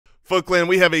Footclan,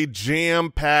 we have a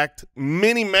jam-packed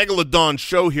mini Megalodon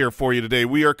show here for you today.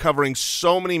 We are covering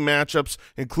so many matchups,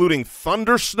 including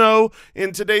Thundersnow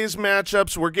in today's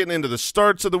matchups. We're getting into the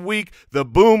starts of the week, the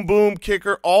boom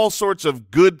kicker, all sorts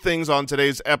of good things on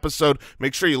today's episode.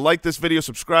 Make sure you like this video,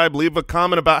 subscribe, leave a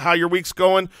comment about how your week's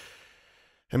going,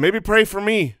 and maybe pray for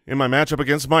me in my matchup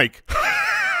against Mike.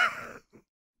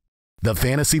 The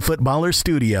Fantasy Footballer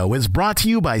Studio is brought to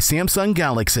you by Samsung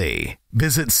Galaxy.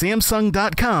 Visit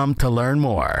Samsung.com to learn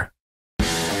more.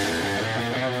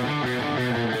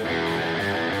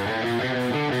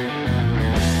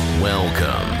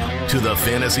 Welcome to the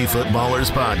Fantasy Footballers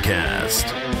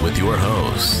Podcast with your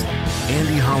hosts,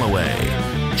 Andy Holloway,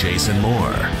 Jason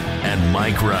Moore, and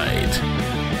Mike Wright.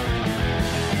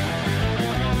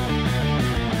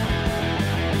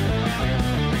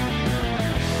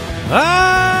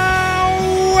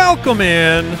 Welcome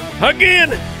in. Again,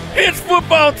 it's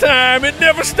football time. It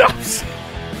never stops.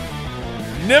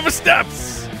 Never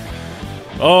stops.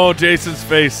 Oh, Jason's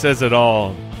face says it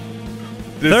all.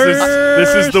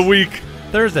 This is the week.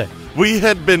 Thursday. We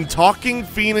had been talking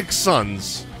Phoenix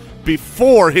Suns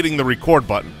before hitting the record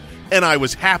button, and I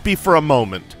was happy for a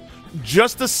moment.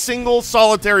 Just a single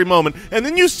solitary moment. And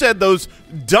then you said those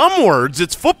dumb words,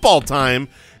 it's football time,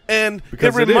 and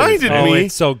because it reminded Oh, me.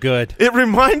 it's so good. It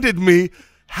reminded me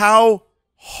how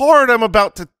hard I'm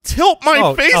about to tilt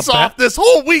my face off this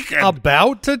whole weekend.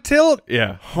 About to tilt?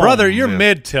 Yeah. Brother, you're man.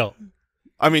 mid-tilt.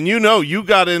 I mean, you know, you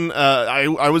got in. I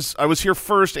was here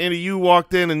first, Andy. You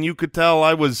walked in, and you could tell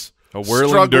I was A whirling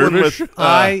struggling dervish? with.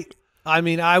 I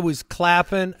mean, I was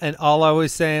clapping, and all I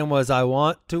was saying was, I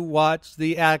want to watch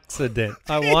the accident.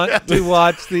 I want to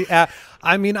watch the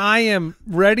I mean, I am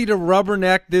ready to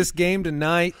rubberneck this game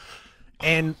tonight.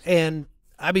 And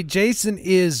I mean, Jason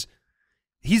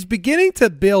he's beginning to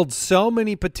build so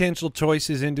many potential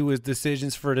choices into his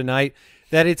decisions for tonight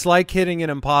that it's like hitting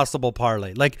an impossible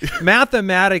parlay. Like,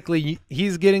 mathematically,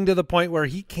 he's getting to the point where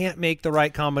he can't make the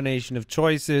right combination of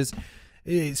choices.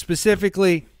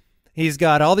 Specifically, he's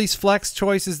got all these flex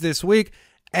choices this week,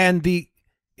 and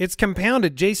it's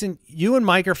compounded. Jason, you and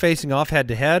Mike are facing off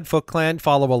head-to-head. Foot Clan,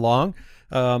 follow along.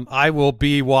 I will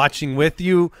be watching with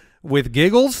you with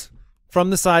giggles from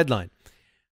the sideline.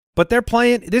 But they're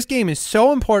playing. This game is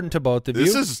so important to both of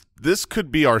you. This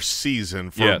could be our season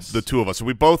for the two of us.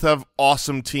 We both have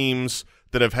awesome teams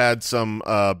that have had some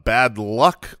bad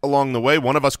luck along the way.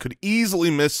 One of us could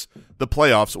easily miss the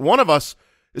playoffs. One of us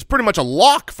is pretty much a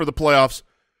lock for the playoffs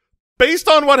based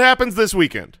on what happens this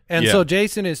weekend. And so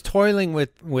Jason is toiling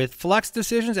with flex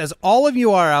decisions, as all of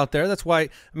you are out there. That's why, I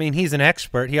mean, he's an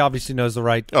expert. He obviously knows the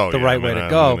right way to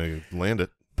go. I'm gonna land it.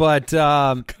 But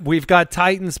we've got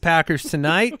Titans-Packers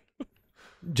tonight.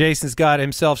 Jason's got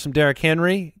himself some Derrick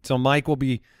Henry. So Mike will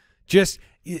be just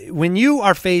 – when you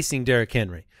are facing Derrick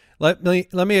Henry, let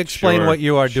me explain what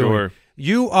you are doing.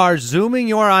 You are zooming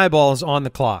your eyeballs on the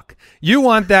clock. You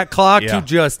want that clock to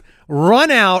just run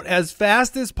out as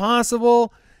fast as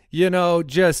possible. You know,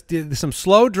 just some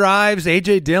slow drives.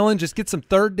 A.J. Dillon, just get some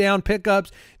third down pickups.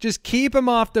 Just keep him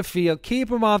off the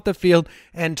field,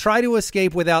 and try to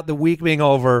escape without the week being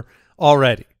over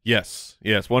already. Yes,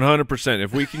 100%.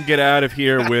 If we can get out of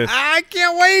here with I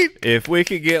can't wait. If we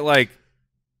could get like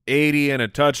 80 and a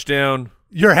touchdown,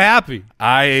 You're happy.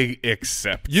 I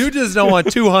accept. You just don't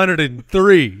want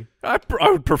 203. I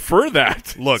would prefer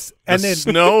that. Look,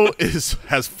 snow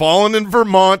has fallen in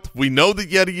Vermont. We know the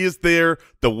Getty is there.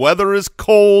 The weather is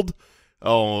cold.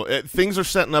 Things are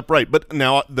setting up right. But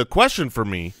now the question for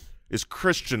me is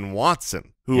Christian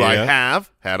Watson, who I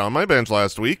had on my bench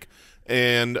last week.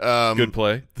 And good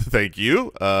play. Thank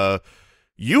you.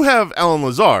 You have Alan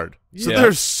Lazard. So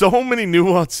there's so many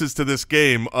nuances to this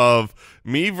game of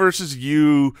me versus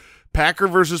you, Packer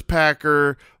versus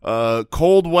Packer,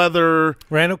 cold weather.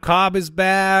 Randall Cobb is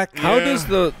back. How does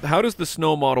the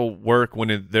snow model work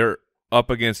when they're up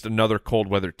against another cold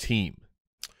weather team?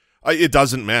 It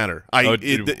doesn't matter.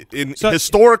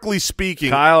 Historically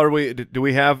speaking, Kyle, do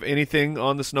we have anything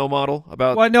on the snow model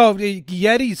about? Well, no, the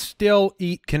Yetis still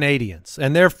eat Canadians,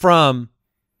 and they're from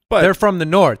the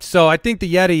north. So I think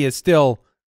the Yeti is still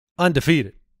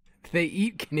undefeated. They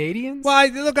eat Canadians? Well,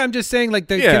 look, I'm just saying, like,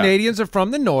 the Canadians are from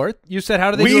the north. You said,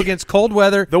 how do they do against cold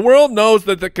weather? The world knows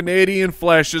that the Canadian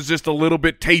flesh is just a little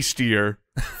bit tastier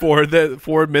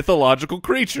for mythological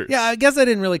creatures. Yeah, I guess I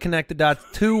didn't really connect the dots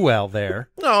too well there.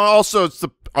 No, also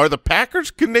are the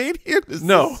Packers Canadian?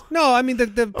 No, I mean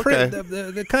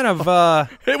the kind of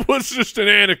it was just an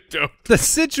anecdote. The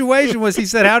situation was, he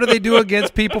said, how do they do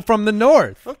against people from the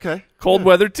north? Okay, cold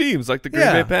weather teams like the Green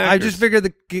Bay Packers. I just figured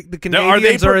the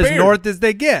Canadians are as north as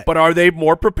they get. But are they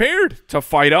more prepared to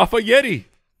fight off a Yeti?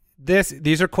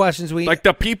 these are questions we Like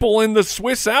the people in the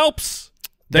Swiss Alps.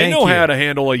 They Thank know you. how to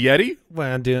handle a Yeti.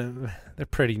 Well, they're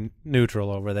pretty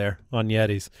neutral over there on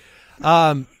Yetis.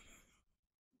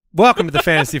 Welcome to the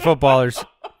Fantasy Footballers.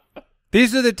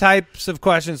 These are the types of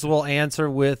questions we'll answer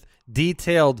with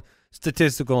detailed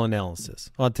statistical analysis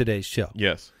on today's show.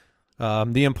 Yes.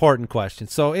 The important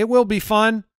questions. So it will be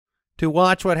fun to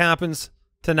watch what happens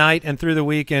tonight and through the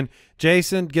weekend.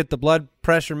 Jason, get the blood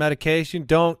pressure medication.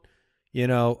 Don't,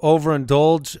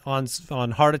 overindulge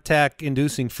on heart attack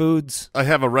inducing foods. I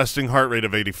have a resting heart rate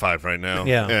of 85 right now.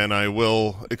 Yeah. And I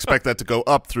will expect that to go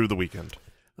up through the weekend.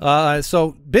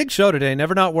 So big show today.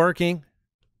 Never Not Working.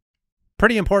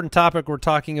 Pretty important topic we're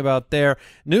talking about there.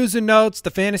 News and notes,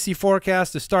 the fantasy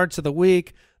forecast, the starts of the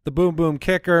week, the boom boom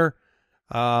kicker,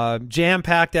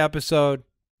 jam-packed episode.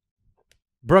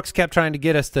 Brooks kept trying to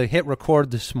get us to hit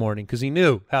record this morning because he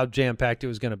knew how jam-packed it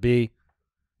was going to be.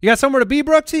 You got somewhere to be,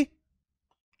 Brooksy?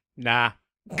 Nah.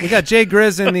 We got Jay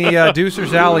Grizz in the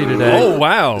Deucer's Alley today. Oh,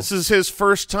 wow. This is his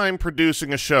first time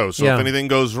producing a show, so Yeah. if anything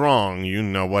goes wrong, you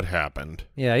know what happened.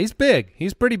 Yeah, he's big.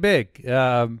 He's pretty big.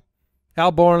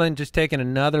 Al Borland just taking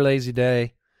another lazy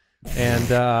day,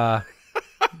 and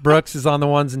Brooks is on the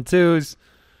ones and twos.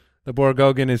 The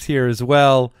Borgogan is here as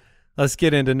well. Let's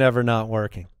get into Never Not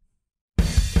Working.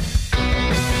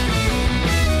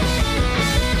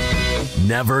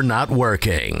 Never Not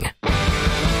Working.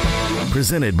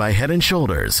 Presented by Head &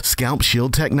 Shoulders Scalp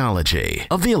Shield Technology.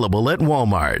 Available at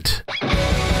Walmart.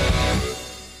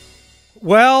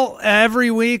 Well, every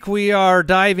week we are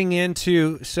diving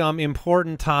into some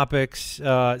important topics,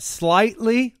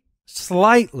 slightly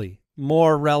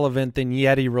more relevant than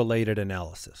Yeti-related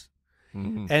analysis.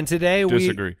 And today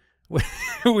Disagree.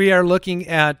 we are looking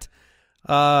at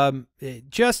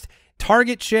just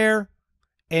target share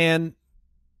and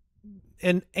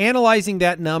analyzing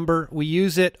that number. We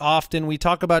use it often. We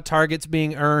talk about targets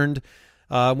being earned.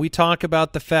 We talk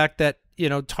about the fact that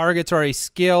targets are a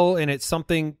skill, and it's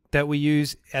something that we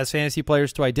use as fantasy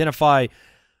players to identify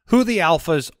who the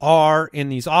alphas are in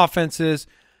these offenses.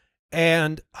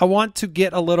 And I want to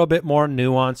get a little bit more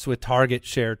nuanced with target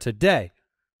share today.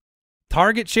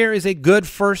 Target share is a good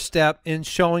first step in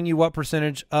showing you what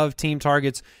percentage of team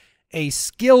targets a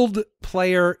skilled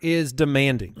player is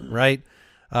demanding, right?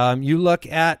 You look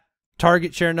at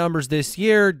target share numbers this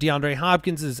year, DeAndre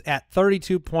Hopkins is at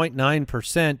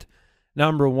 32.9%,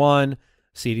 number one.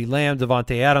 CeeDee Lamb,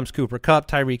 Devontae Adams, Cooper Kupp,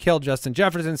 Tyreek Hill, Justin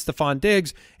Jefferson, Stephon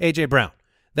Diggs, A.J. Brown.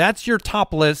 That's your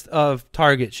top list of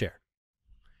target share.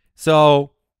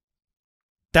 So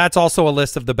that's also a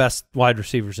list of the best wide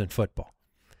receivers in football.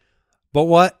 But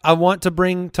what I want to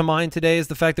bring to mind today is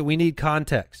the fact that we need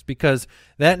context, because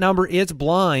that number is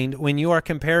blind when you are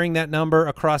comparing that number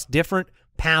across different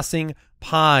passing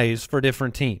pies for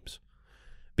different teams.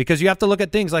 Because you have to look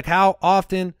at things like how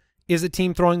often is a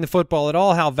team throwing the football at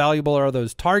all? How valuable are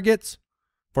those targets?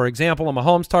 For example, a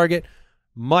Mahomes target,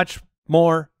 much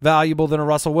more valuable than a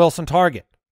Russell Wilson target.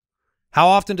 How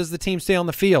often does the team stay on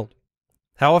the field?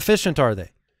 How efficient are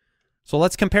they? So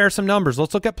let's compare some numbers.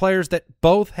 Let's look at players that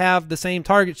both have the same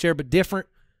target share but different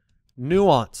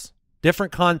nuance,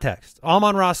 different context.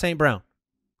 Amon-Ra St. Brown,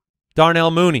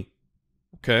 Darnell Mooney.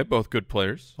 Okay, both good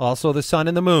players. Also the sun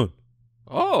and the moon.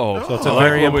 Oh. So it's a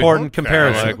very important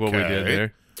comparison. I like what we did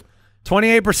there.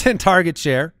 28% target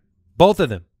share, both of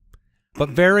them, but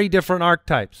very different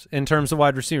archetypes in terms of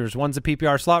wide receivers. One's a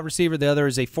PPR slot receiver. The other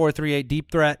is a 4-3-8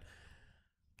 deep threat.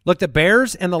 Look, the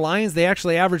Bears and the Lions, they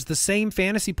actually average the same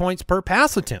fantasy points per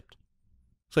pass attempt.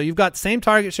 So you've got same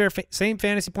target share, same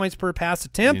fantasy points per pass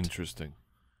attempt. Interesting.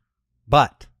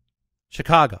 But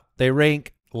Chicago, they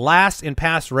rank last in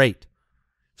pass rate.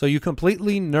 So you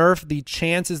completely nerf the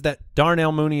chances that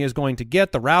Darnell Mooney is going to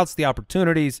get, the routes, the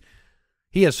opportunities.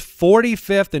 He is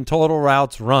 45th in total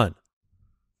routes run.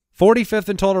 45th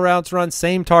in total routes run,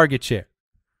 same target share.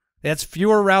 That's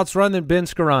fewer routes run than Ben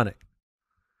Skoranek.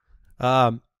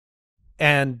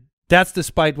 And that's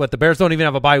despite what the Bears don't even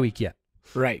have a bye week yet.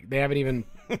 Right. They haven't even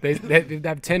they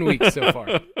have 10 weeks so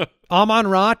far.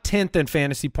 Amon-Ra, 10th in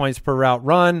fantasy points per route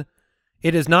run.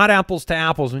 It is not apples to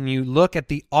apples when you look at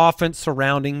the offense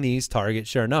surrounding these target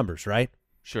share numbers, right?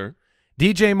 Sure.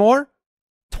 DJ Moore,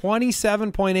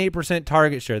 27.8%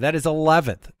 target share. That is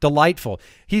 11th. Delightful.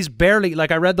 He's barely, like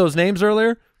I read those names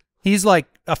earlier, he's like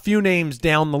a few names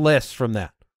down the list from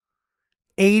that.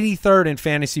 83rd in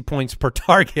fantasy points per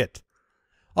target.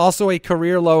 Also a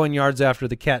career low in yards after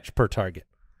the catch per target.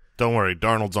 Don't worry,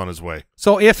 Darnold's on his way.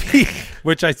 So if he,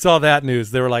 which I saw that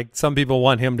news, they were like, some people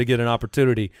want him to get an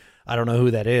opportunity. I don't know who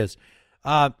that is.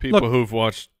 People look, who've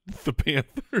watched the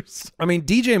Panthers. I mean,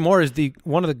 DJ Moore is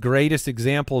one of the greatest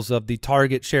examples of the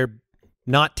target share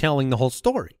not telling the whole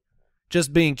story,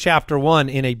 just being chapter 1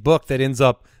 in a book that ends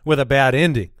up with a bad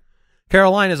ending.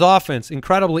 Carolina's offense,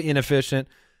 incredibly inefficient,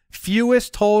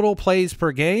 fewest total plays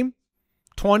per game,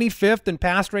 25th in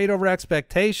pass rate over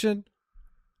expectation,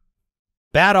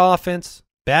 bad offense,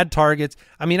 bad targets.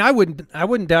 I mean, I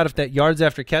wouldn't doubt if that yards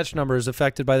after catch number is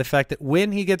affected by the fact that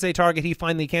when he gets a target he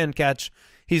finally can catch,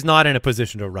 he's not in a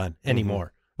position to run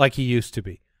anymore like he used to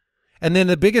be. And then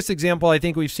the biggest example I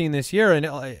think we've seen this year, and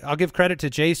I'll give credit to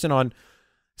Jason on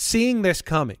seeing this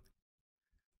coming,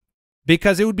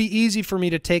 because it would be easy for me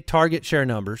to take target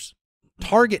numbers,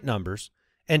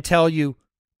 and tell you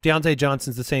Deontay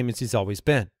Johnson's the same as he's always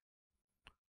been.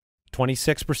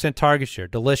 26% target share,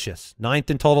 delicious. 9th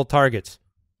in total targets,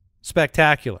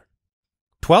 spectacular.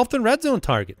 12th in red zone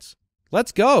targets.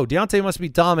 Let's go. Deontay must be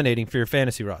dominating for your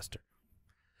fantasy roster.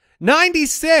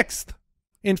 96th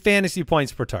in fantasy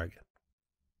points per target.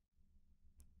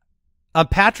 A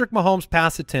Patrick Mahomes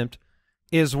pass attempt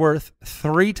is worth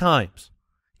 3 times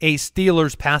a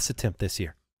Steelers pass attempt this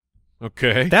year.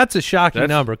 Okay. That's a shocking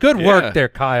number. Good work there,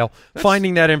 Kyle,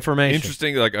 finding that information.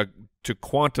 Interesting, like to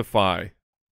quantify.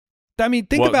 I mean,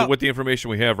 think about with the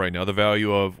information we have right now, the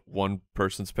value of one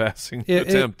person's passing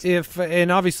attempt.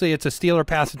 And obviously it's a Steeler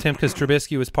pass attempt because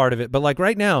Trubisky was part of it. But like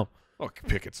right now,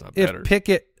 Pickett's not better. If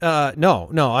Pickett, no,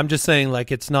 I'm just saying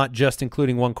like it's not just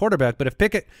including one quarterback. But if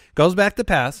Pickett goes back to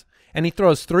pass and he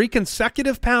throws 3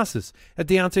 consecutive passes at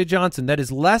Deontay Johnson, that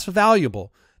is less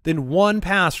valuable than one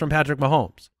pass from Patrick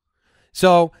Mahomes.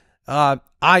 So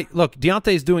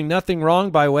Deontay's doing nothing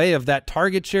wrong by way of that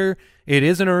target share. It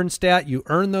is an earned stat. You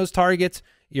earn those targets.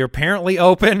 You're apparently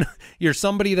open. You're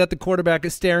somebody that the quarterback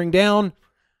is staring down.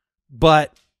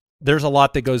 But there's a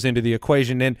lot that goes into the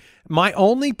equation. And my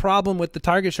only problem with the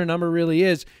target share number really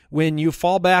is when you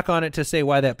fall back on it to say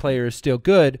why that player is still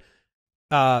good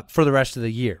for the rest of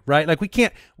the year, right? Like we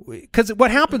can't – because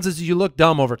what happens is you look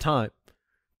dumb over time.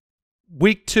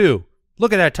 Week 2.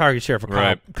 Look at that target share for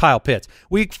Kyle Pitts.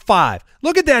 Week 5.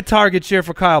 Look at that target share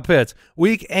for Kyle Pitts.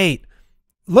 Week 8.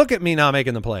 Look at me not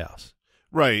making the playoffs.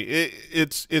 Right.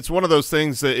 It's one of those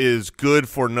things that is good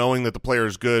for knowing that the player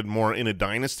is good more in a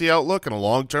dynasty outlook and a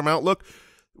long-term outlook.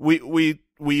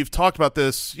 We've talked about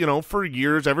this, for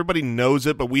years. Everybody knows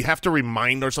it, but we have to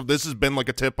remind ourselves. This has been like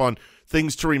a tip on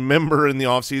things to remember in the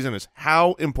offseason is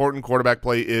how important quarterback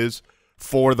play is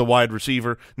for the wide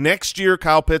receiver. Next year,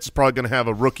 Kyle Pitts is probably going to have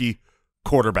a rookie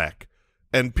quarterback,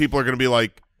 and people are going to be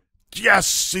like,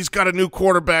 yes, he's got a new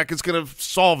quarterback. It's going to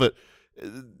solve it.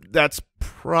 That's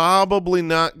probably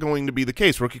not going to be the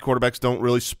case. Rookie quarterbacks don't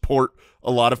really support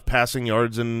a lot of passing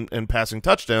yards and passing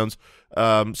touchdowns.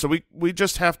 So we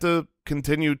just have to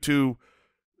continue to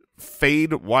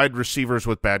fade wide receivers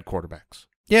with bad quarterbacks.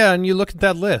 Yeah, and you look at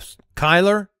that list.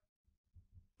 Kyler,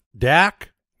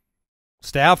 Dak,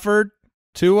 Stafford,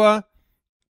 Tua,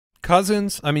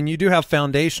 Cousins. I mean, you do have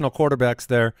foundational quarterbacks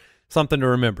there, something to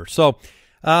remember. So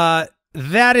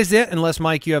that is it, unless,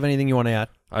 Mike, you have anything you want to add.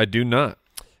 I do not.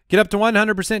 Get up to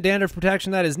 100% dandruff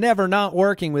protection that is never not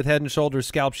working with Head & Shoulders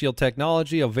Scalp Shield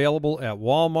technology, available at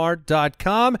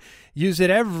Walmart.com. Use it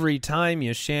every time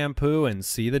you shampoo and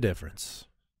see the difference.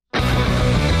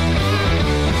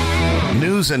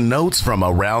 News and notes from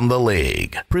around the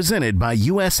league, presented by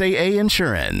USAA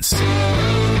Insurance.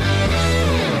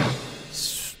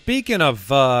 Speaking of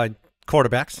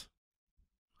quarterbacks,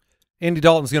 Andy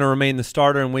Dalton's going to remain the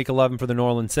starter in Week 11 for the New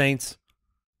Orleans Saints.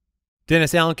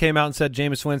 Dennis Allen came out and said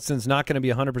Jameis Winston's not going to be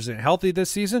 100% healthy this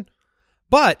season,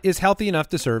 but is healthy enough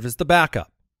to serve as the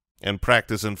backup. And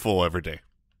practice in full every day.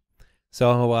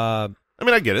 So, I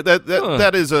mean, I get it.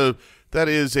 That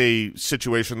is a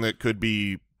situation that could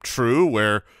be true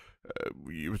where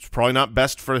it's probably not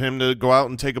best for him to go out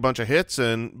and take a bunch of hits.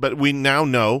 But we now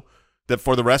know that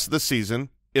for the rest of the season,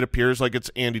 it appears like it's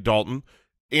Andy Dalton.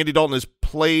 Andy Dalton has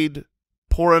played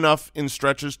poor enough in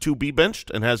stretches to be benched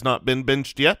and has not been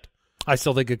benched yet. I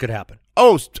still think it could happen.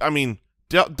 Oh, I mean,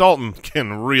 Dalton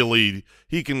can really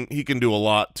he can do a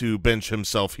lot to bench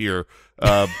himself here,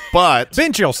 but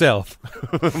bench yourself.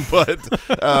 But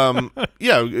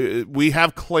yeah, we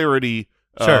have clarity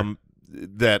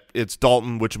that it's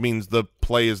Dalton, which means the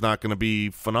play is not going to be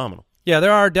phenomenal. Yeah,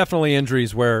 there are definitely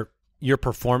injuries where your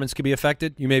performance could be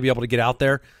affected. You may be able to get out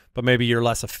there, but maybe you're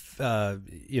less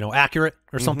accurate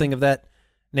or something of that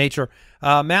nature.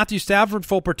 Matthew Stafford,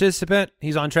 full participant.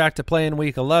 He's on track to play in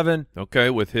Week 11. Okay,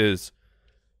 with his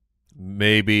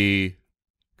maybe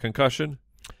concussion?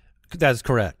 That's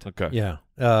correct. Okay. Yeah.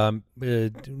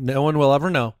 No one will ever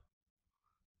know.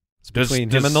 It's between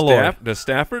him and the Lord. Does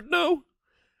Stafford know?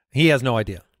 He has no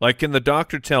idea. Like, can the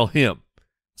doctor tell him?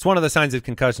 It's one of the signs of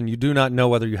concussion. You do not know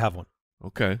whether you have one.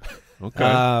 Okay.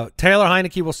 Okay. Taylor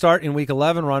Heineke will start in Week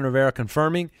 11. Ron Rivera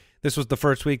confirming. This was the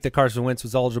first week that Carson Wentz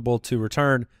was eligible to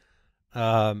return.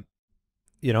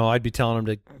 I'd be telling him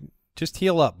to just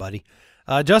heal up, buddy.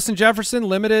 Justin Jefferson,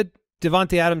 limited.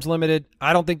 Devontae Adams, limited.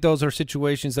 I don't think those are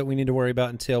situations that we need to worry about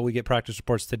until we get practice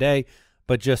reports today,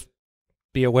 but just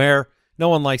be aware. No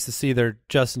one likes to see their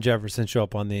Justin Jefferson show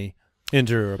up on the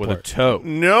injury report. With a toe.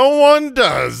 No one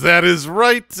does. That is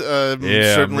right.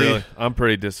 Certainly I'm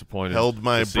pretty disappointed. Held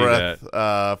my breath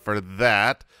for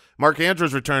that. Mark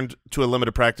Andrews returned to a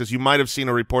limited practice. You might have seen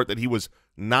a report that he was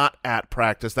not at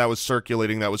practice. That was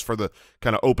circulating. That was for the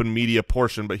kind of open media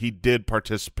portion, but he did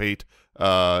participate in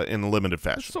a limited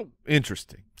fashion. That's so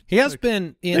interesting. He has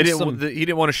been in he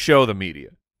didn't want to show the media.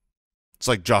 It's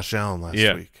like Josh Allen last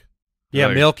week. Yeah,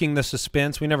 Like, milking the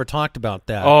suspense. We never talked about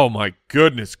that. Oh, my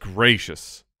goodness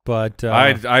gracious. But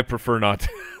I prefer not to.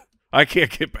 I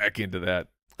can't get back into that.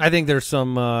 I think there's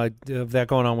some of that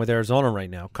going on with Arizona right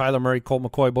now. Kyler Murray, Colt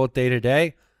McCoy, both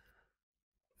day-to-day.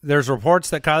 There's reports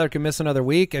that Kyler can miss another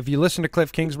week. If you listen to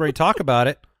Cliff Kingsbury talk about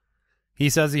it, he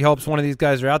says he hopes one of these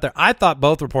guys are out there. I thought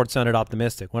both reports sounded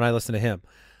optimistic when I listened to him.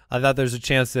 I thought there's a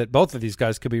chance that both of these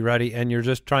guys could be ready, and you're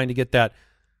just trying to get that,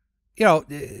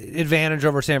 advantage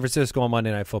over San Francisco on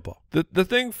Monday Night Football. The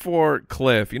thing for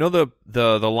Cliff,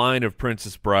 the line of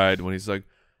Princess Bride when he's like,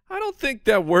 I don't think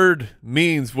that word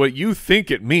means what you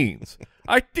think it means.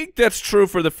 I think that's true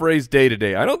for the phrase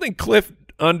day-to-day. I don't think Cliff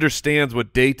understands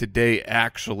what day-to-day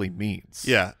actually means.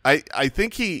 Yeah, I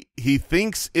think he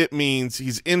thinks it means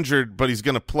he's injured, but he's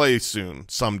going to play soon,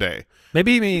 someday.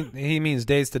 Maybe he means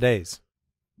days to days.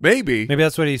 Maybe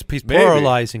that's what he's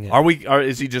pluralizing it.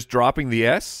 Is he just dropping the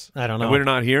S? I don't know. And we're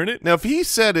not hearing it? Now, if he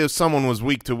said if someone was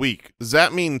week to week, does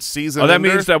that mean season? Oh, that ender?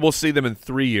 means that we'll see them in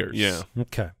 3 years. Yeah.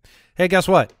 Okay. Hey, guess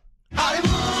what?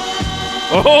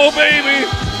 Oh, baby.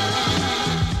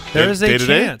 There is a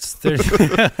Day-to-day? chance. There's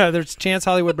a chance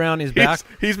Hollywood Brown is back.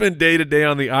 He's been day-to-day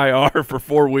on the IR for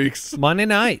 4 weeks. Monday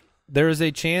night. There is a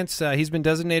chance he's been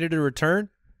designated to return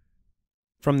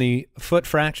from the foot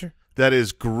fracture. That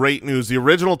is great news. The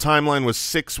original timeline was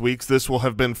 6 weeks. This will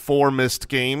have been 4 missed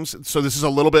games. So this is a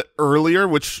little bit earlier,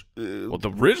 which Well, the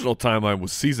original timeline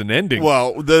was season ending.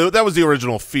 well, that was the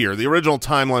original fear. The original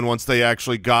timeline, once they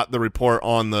actually got the report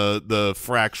on the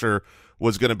fracture,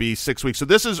 was going to be 6 weeks. So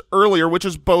this is earlier, which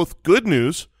is both good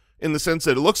news in the sense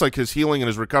that it looks like his healing and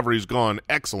his recovery has gone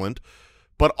excellent,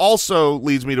 but also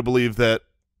leads me to believe that,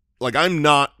 I'm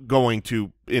not going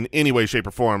to, in any way, shape,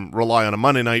 or form, rely on a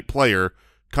Monday night player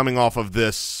coming off of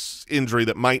this injury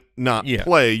that might not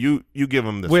play. You give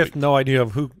him this with week. no idea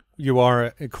of who you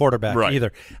are at quarterback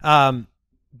either.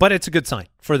 But it's a good sign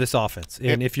for this offense.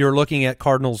 And if you're looking at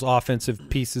Cardinals' offensive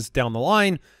pieces down the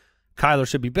line, Kyler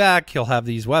should be back. He'll have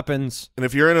these weapons. And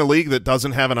if you're in a league that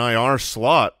doesn't have an IR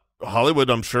slot, Hollywood,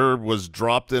 I'm sure, was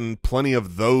dropped in plenty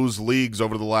of those leagues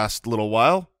over the last little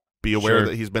while. Be aware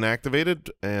that he's been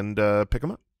activated and pick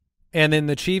him up. And then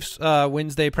the Chiefs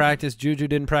Wednesday practice. Juju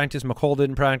didn't practice. McColl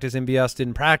didn't practice. MVS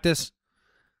didn't practice.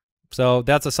 So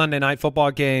that's a Sunday night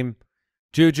football game.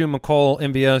 Juju, McColl,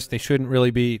 MVS, they shouldn't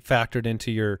really be factored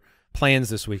into your plans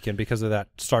this weekend because of that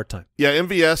start time. Yeah,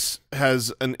 MVS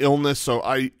has an illness, so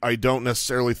I don't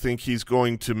necessarily think he's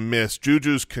going to miss.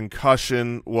 Juju's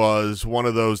concussion was one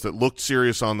of those that looked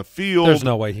serious on the field. There's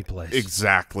no way he plays.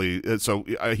 Exactly. So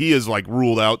he is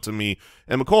ruled out to me.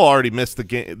 And McColl already missed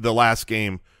the last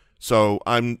game. So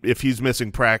if he's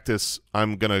missing practice,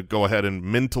 I'm going to go ahead and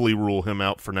mentally rule him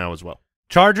out for now as well.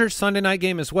 Chargers Sunday night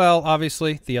game as well,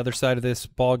 obviously. The other side of this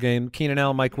ball game, Keenan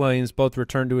Allen, Mike Williams both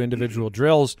returned to individual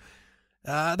drills.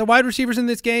 The wide receivers in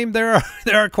this game, there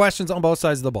are questions on both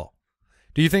sides of the ball.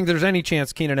 Do you think there's any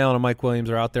chance Keenan Allen and Mike Williams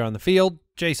are out there on the field?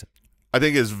 Jason? I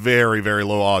think it's very, very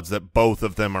low odds that both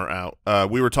of them are out.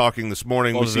 We were talking this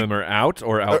morning. Both of them are out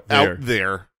or out there? Out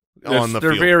there on the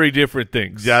field. They're very different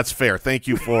things. That's fair. Thank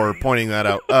you for pointing that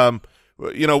out.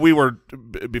 We were,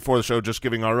 before the show, just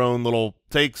giving our own little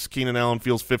takes. Keenan Allen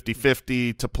feels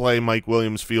 50-50 to play. Mike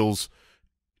Williams feels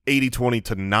 80-20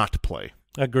 to not play.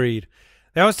 Agreed.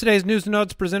 That was today's news and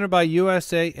notes presented by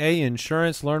USAA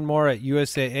Insurance. Learn more at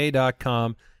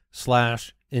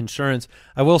usaa.com/insurance.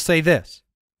 I will say this.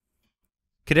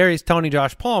 Kadarius Toney,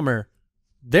 Josh Palmer,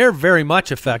 they're very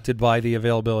much affected by the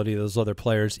availability of those other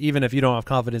players, even if you don't have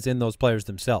confidence in those players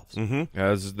themselves. Mm-hmm.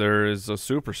 As there is a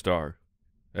superstar,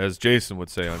 as Jason would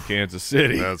say on Kansas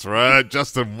City. That's right.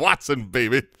 Justin Watson,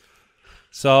 baby.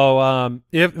 So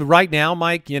if right now,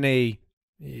 Mike,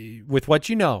 with what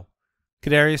you know,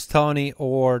 Kadarius Toney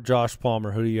or Josh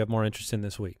Palmer, who do you have more interest in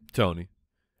this week? Tony.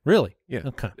 Really? Yeah.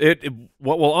 Okay.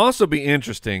 What will also be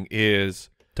interesting is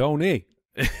Tony.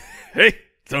 hey,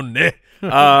 Tony.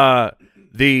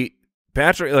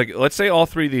 Patrick, like, let's say all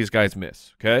three of these guys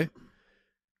miss, okay?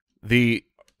 The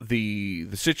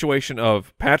situation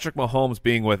of Patrick Mahomes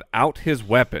being without his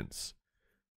weapons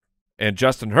and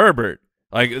Justin Herbert,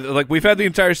 like we've had the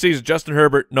entire season, Justin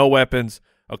Herbert, no weapons,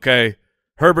 okay?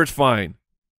 Herbert's fine,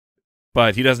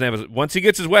 but he doesn't have his – once he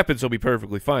gets his weapons, he'll be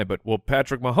perfectly fine. But will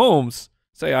Patrick Mahomes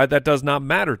say, that does not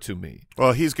matter to me?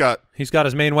 Well, he's got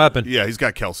his main weapon. Yeah, he's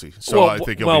got Kelsey. So I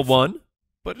think he'll be one.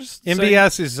 But just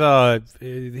MVS is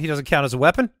he doesn't count as a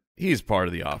weapon? He's part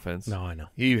of the offense. No, I know.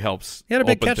 He helps. He had a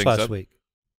big open catch things last up. week.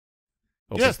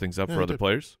 Opens things up for other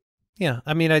players. Yeah,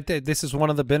 I mean, this is one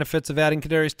of the benefits of adding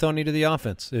Kadarius Toney to the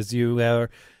offense is you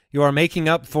are making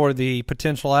up for the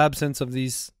potential absence of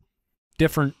these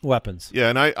different weapons. Yeah,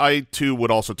 and I too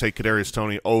would also take Kadarius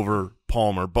Toney over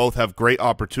Palmer. Both have great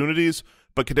opportunities,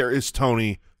 but Kadarius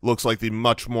Toney looks like the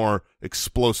much more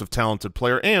explosive, talented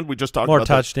player, and we just talked More about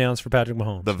touchdowns for Patrick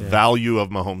Mahomes. The value of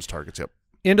Mahomes' targets. Yep.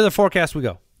 Into the forecast we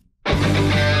go.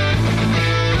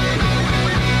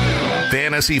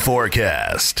 Fantasy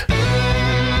Forecast.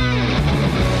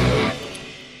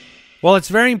 Well, it's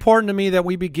very important to me that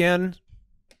we begin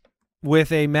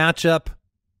with a matchup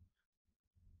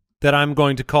that I'm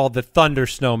going to call the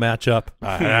Thundersnow matchup.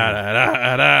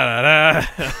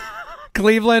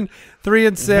 Cleveland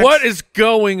 3-6. What is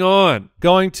going on?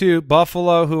 Going to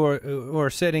Buffalo, who are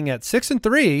sitting at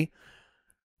 6-3.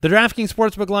 The DraftKings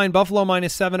Sportsbook line, Buffalo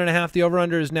 -7.5. The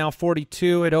over/under is now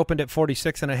 42. It opened at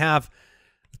 46.5.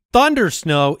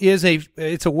 Thundersnow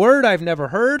it's a word I've never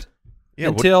heard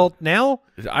until now.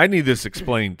 I need this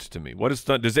explained to me. What is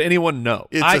does anyone know?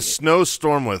 It's a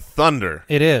snowstorm with thunder.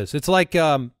 It is. It's like you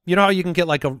know how you can get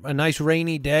like a nice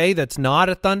rainy day that's not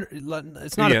a thunder.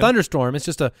 It's not a thunderstorm. It's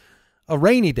just a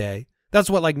rainy day. That's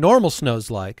what like normal snow's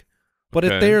like. But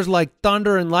if there's like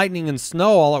thunder and lightning and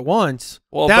snow all at once,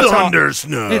 that's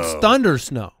Thundersnow. It's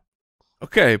Thundersnow.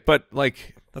 Okay, but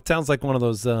like that sounds like one of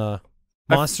those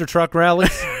monster truck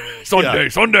rallies. Sunday.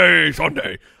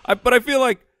 But I feel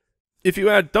like if you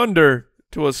add thunder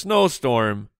to a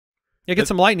snowstorm, you get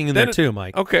some lightning in there too,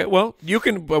 Mike. Okay, well you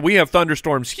can. But we have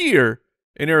thunderstorms here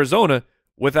in Arizona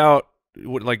without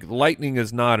like lightning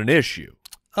is not an issue.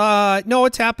 No,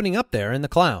 it's happening up there in the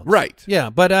clouds. Right.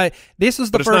 Yeah, but this is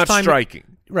the but first it's not time striking.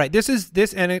 Right.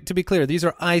 And to be clear, these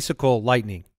are icicle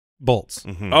lightning bolts.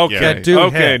 Mm-hmm.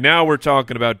 Okay. Now we're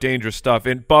talking about dangerous stuff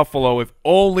in Buffalo. If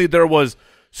only there was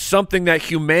something that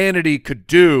humanity could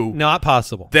do. Not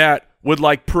possible. That would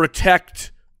like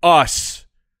protect us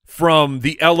from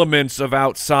the elements of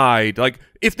outside. Like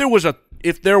if there were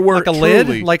like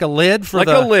a lid for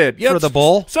the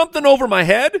bull, something over my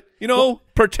head,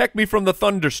 protect me from the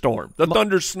thunderstorm, the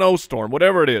thunder snowstorm,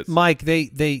 whatever it is. Mike,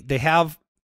 they have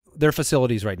their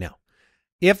facilities right now.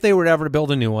 If they were ever to build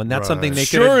a new one, that's something they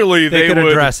could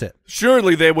address it.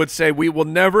 Surely they would say we will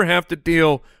never have to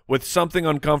deal with something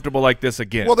uncomfortable like this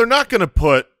again. Well, they're not going to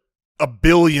put $1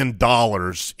 billion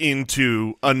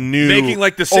into a new making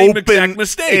like the same exact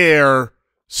mistake air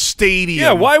stadium.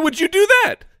 Yeah, why would you do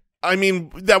that? I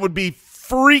mean, that would be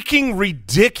freaking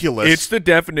ridiculous. It's the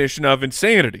definition of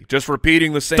insanity. Just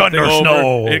repeating the same thing over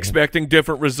and expecting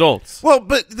different results. Well,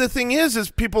 but the thing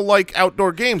is people like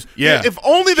outdoor games. Yeah. If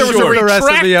only there was the rest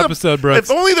of the episode, Brooks.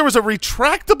 If only there was a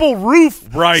retractable roof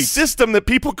Right. system that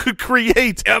people could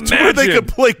create to Imagine. where they could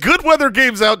play good weather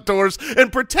games outdoors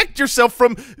and protect yourself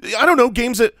from, I don't know,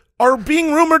 games that are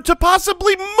being rumored to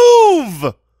possibly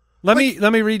move. Let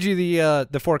me read you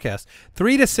the forecast.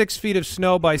 3 to 6 feet of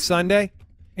snow by Sunday,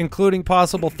 including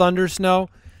possible thunder snow,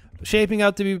 shaping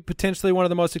out to be potentially one of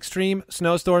the most extreme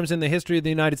snowstorms in the history of the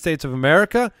United States of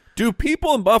America. Do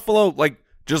people in Buffalo like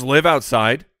just live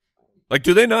outside? Like,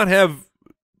 do they not have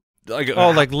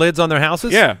like lids on their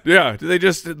houses? Yeah. Do they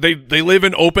just they live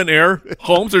in open air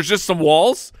homes? There's just some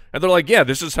walls, and they're like, yeah,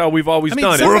 this is how we've always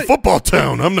done it. We're a football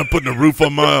town. I'm not putting a roof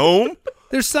on my home.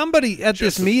 There's somebody at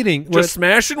this meeting just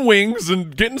smashing wings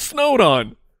and getting snowed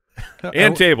on.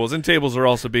 And tables. And tables are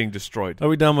also being destroyed. Are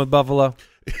we done with Buffalo?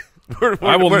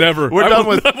 I will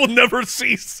never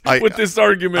cease with this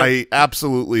argument. I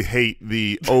absolutely hate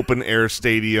the open air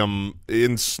stadium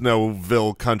in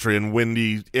Snowville country and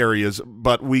windy areas,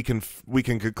 but we can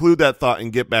conclude that thought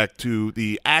and get back to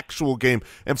the actual game.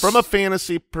 And from a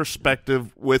fantasy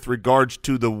perspective with regards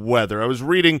to the weather, I was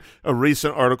reading a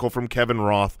recent article from Kevin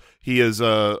Roth. He is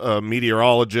a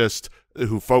meteorologist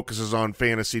who focuses on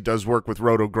fantasy, does work with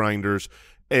roto-grinders,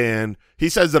 and he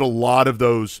says that a lot of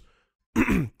those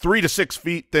 3 to 6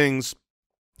 feet things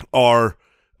are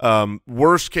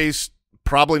worst case,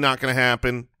 probably not going to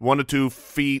happen. 1 to 2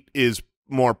 feet is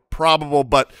more probable,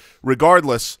 but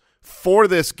regardless, for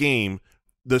this game,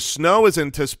 the snow is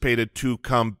anticipated to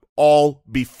come all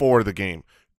before the game.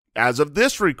 as of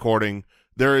this recording,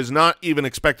 there is not even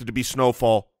expected to be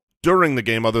snowfall during the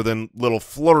game other than little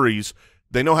flurries.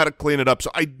 They know how to clean it up.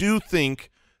 So I do think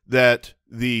that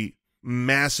the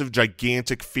massive,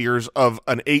 gigantic fears of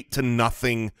an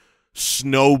 8-0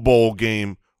 snow bowl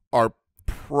game are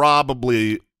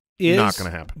probably not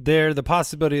going to happen. There the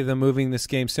possibility of them moving this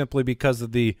game simply because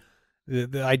of the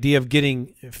idea of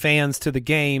getting fans to the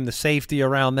game, the safety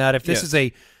around that. If this is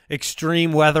a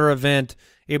extreme weather event,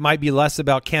 it might be less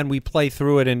about can we play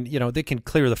through it and, they can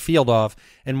clear the field off,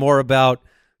 and more about,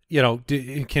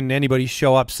 can anybody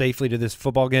show up safely to this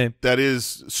football game? That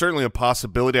is certainly a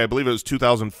possibility. I believe it was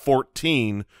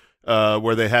 2014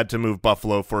 where they had to move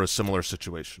Buffalo for a similar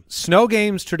situation. Snow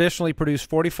games traditionally produce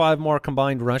 45 more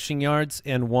combined rushing yards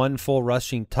and 1 full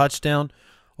rushing touchdown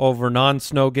over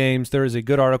non-snow games. There is a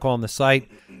good article on the site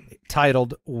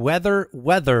titled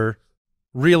 "Weather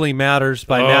Really Matters"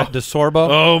 by Matt DeSorbo.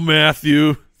 Oh,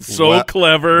 Matthew, so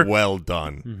clever. Well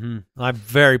done. Mm-hmm. I'm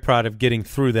very proud of getting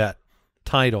through that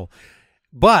title.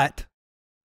 But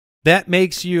that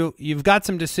makes you've got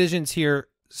some decisions here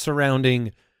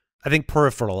surrounding, I think,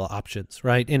 peripheral options,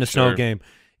 right, in a snow game.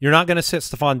 You're not going to sit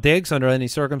Stephon Diggs under any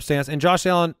circumstance. And Josh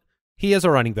Allen, he is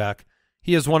a running back.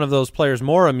 He is one of those players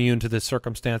more immune to this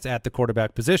circumstance at the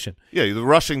quarterback position. Yeah, the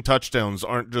rushing touchdowns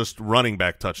aren't just running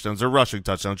back touchdowns. They're rushing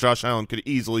touchdowns. Josh Allen could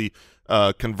easily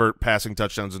convert passing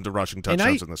touchdowns into rushing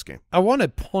touchdowns in this game. I want to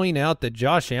point out that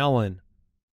Josh Allen,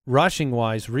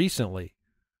 rushing-wise recently,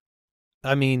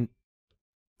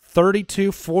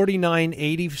 32, 49,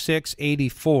 86,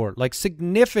 84, like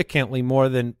significantly more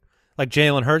than like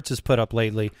Jalen Hurts has put up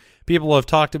lately. People have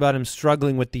talked about him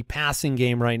struggling with the passing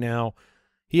game right now.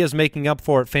 He is making up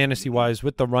for it fantasy-wise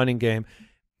with the running game.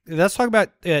 Let's talk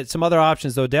about some other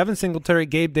options, though. Devin Singletary,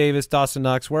 Gabe Davis, Dawson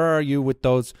Knox, where are you with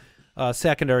those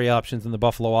secondary options in the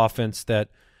Buffalo offense that,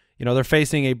 they're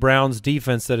facing a Browns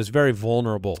defense that is very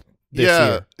vulnerable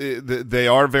this year? They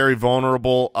are very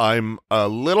vulnerable. I'm a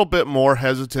little bit more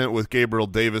hesitant with Gabriel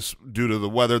Davis due to the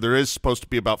weather. There is supposed to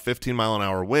be about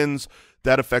 15-mile-an-hour winds.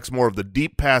 That affects more of the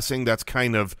deep passing. That's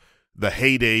kind of the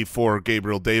heyday for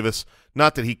Gabriel Davis.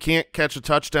 Not that he can't catch a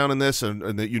touchdown in this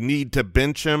and that you need to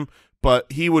bench him, but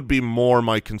he would be more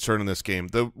my concern in this game.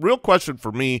 The real question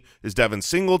for me is Devin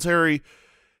Singletary.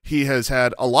 He has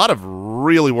had a lot of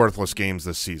really worthless games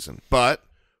this season, but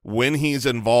when he's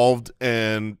involved,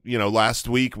 and last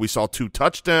week we saw 2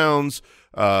 touchdowns,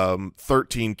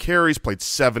 13 carries, played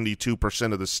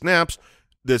 72% of the snaps.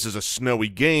 This is a snowy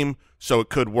game, so it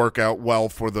could work out well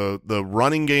for the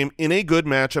running game in a good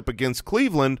matchup against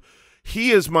Cleveland.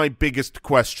 He is my biggest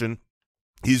question.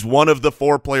 He's one of the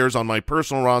 4 players on my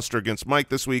personal roster against Mike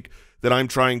this week that I'm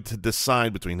trying to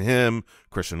decide between him,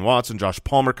 Christian Watson, Josh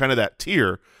Palmer, kind of that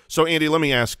tier. So, Andy, let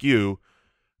me ask you,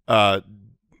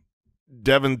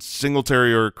 Devin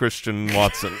Singletary or Christian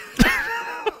Watson?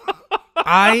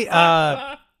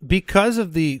 Because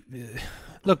of the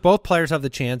look, both players have the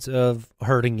chance of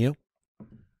hurting you.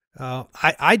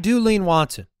 I do lean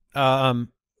Watson.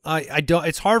 I don't.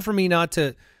 It's hard for me not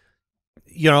to.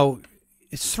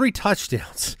 It's 3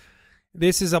 touchdowns.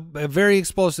 This is a very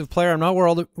explosive player. I'm not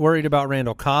worried about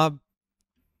Randall Cobb.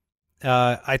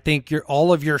 I think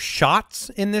all of your shots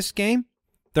in this game,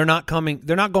 they're not going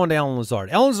to Allen Lazard.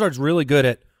 Allen Lazard's really good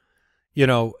at, you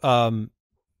get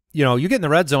in the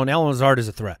red zone, Allen Lazard is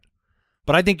a threat.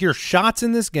 But I think your shots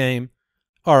in this game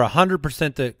are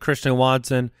 100% to Christian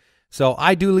Watson. So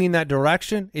I do lean that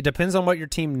direction. It depends on what your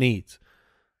team needs.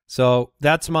 So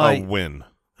that's my win.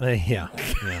 Yeah.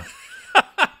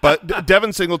 But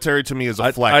Devin Singletary to me is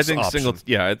a flex option.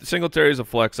 Singletary is a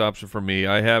flex option for me.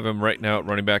 I have him right now at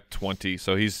running back 20,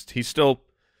 so he's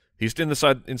inside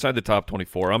the top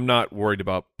 24. I'm not worried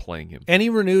about playing him. Any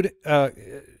renewed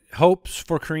hopes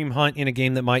for Kareem Hunt in a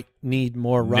game that might need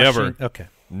more rushing? Never. Okay.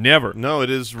 Never. No, it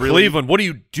is really Cleveland. What are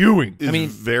you doing?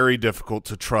 It's very difficult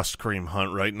to trust Kareem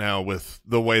Hunt right now with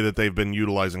the way that they've been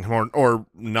utilizing him or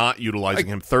not utilizing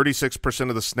him. 36%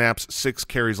 of the snaps, 6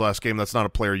 carries last game. That's not a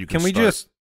player you can start.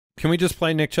 Can we just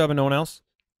play Nick Chubb and no one else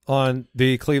on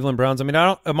the Cleveland Browns?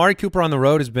 Amari Cooper on the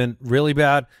road has been really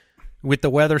bad with the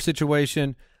weather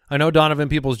situation. I know Donovan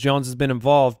Peoples-Jones has been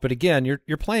involved, but again,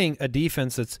 you're playing a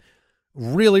defense that's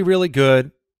really, really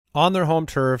good on their home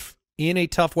turf in a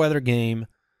tough weather game.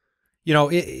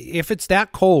 If it's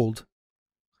that cold,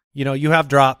 you have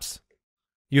drops.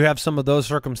 You have some of those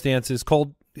circumstances.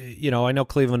 Cold, I know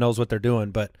Cleveland knows what they're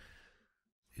doing, but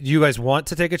do you guys want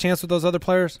to take a chance with those other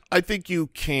players? I think you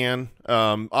can.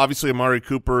 Obviously, Amari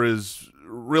Cooper is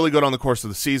really good on the course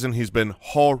of the season. He's been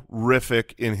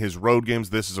horrific in his road games.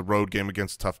 This is a road game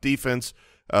against a tough defense.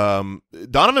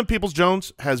 Donovan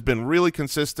Peoples-Jones has been really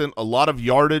consistent, a lot of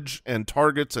yardage and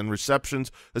targets and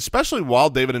receptions, especially while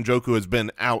David Njoku has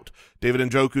been out. David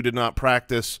Njoku did not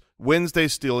practice Wednesday,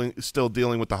 still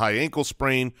dealing with the high ankle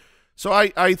sprain. So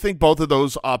I think both of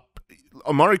those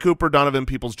Amari Cooper, Donovan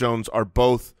Peoples-Jones are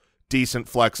both decent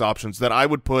flex options that I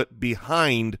would put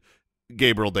behind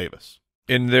Gabriel Davis.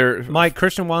 In their Mike,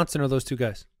 Christian Watson, or those two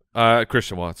guys?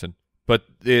 Christian Watson. But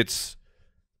it's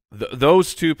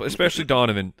those two, especially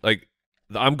Donovan, like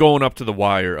I'm going up to the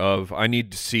wire of I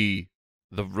need to see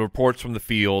the reports from the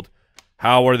field.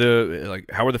 How are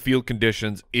the field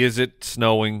conditions? Is it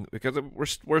snowing? Because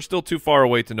we're still too far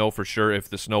away to know for sure if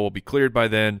the snow will be cleared by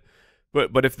then.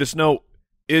 But if the snow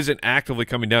isn't actively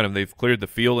coming down and they've cleared the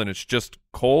field and it's just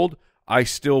cold, I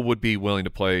still would be willing to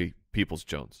play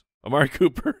Peoples-Jones. Amari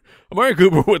Cooper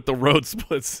with the road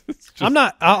splits. I'm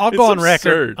not. I'll go on absurd.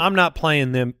 record. I'm not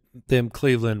playing them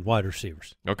Cleveland wide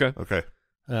receivers. Okay.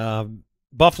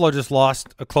 Buffalo just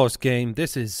lost a close game.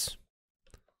 This is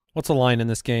what's the line in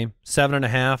this game?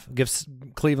 7.5 gives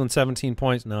Cleveland 17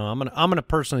 points. No, I'm gonna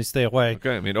personally stay away.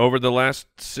 Okay. I mean, over the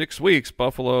last 6 weeks,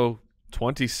 Buffalo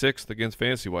 26th against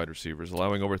fantasy wide receivers,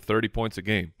 allowing over 30 points a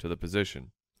game to the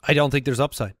position. I don't think there's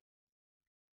upside.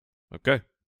 Okay.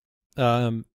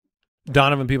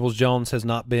 Donovan Peoples-Jones has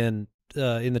not been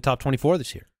in the top 24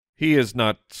 this year. He has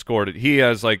not scored it. He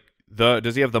has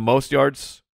does he have the most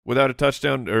yards without a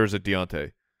touchdown, or is it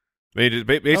Deontay? I mean,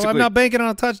 basically, I'm not banking on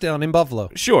a touchdown in Buffalo.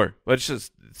 Sure, but it's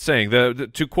just saying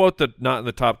to quote the not in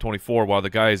the top 24 while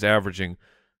the guy is averaging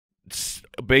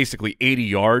basically 80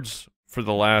 yards for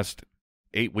the last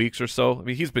 8 weeks or so. I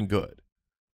mean, he's been good.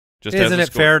 Just isn't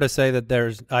it fair to say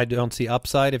that I don't see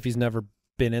upside if he's never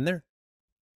been in there?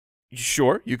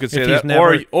 Sure, you could say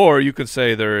that, or you could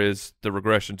say there is the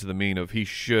regression to the mean of he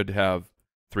should have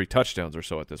 3 touchdowns or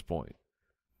so at this point.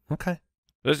 Okay.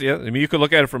 Yeah, I mean, you could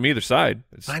look at it from either side.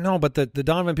 I know, but the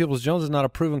Donovan Peoples-Jones is not a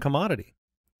proven commodity.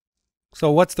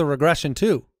 So what's the regression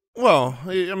to? Well,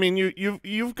 I mean,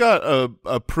 you've got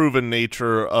a proven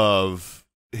nature of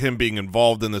him being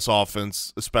involved in this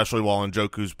offense, especially while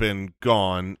Njoku's been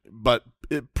gone, but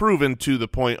proven to the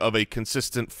point of a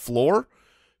consistent floor.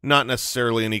 Not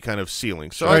necessarily any kind of ceiling.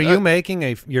 So are you making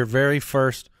your very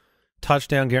first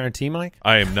touchdown guarantee, Mike?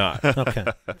 I am not. Okay.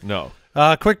 No.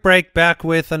 Quick break, back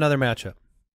with another matchup.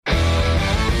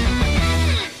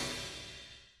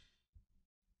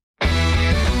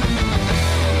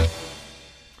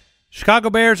 Chicago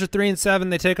Bears are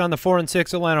 3-7. They take on the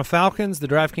 4-6 Atlanta Falcons. The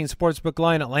DraftKings Sportsbook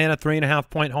line, Atlanta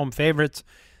 3.5-point home favorites.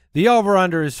 The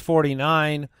over-under is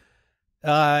 49.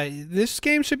 This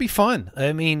game should be fun.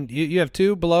 I mean, you have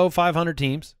 2 below 500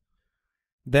 teams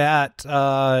that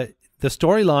the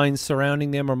storylines surrounding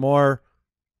them are more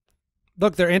 –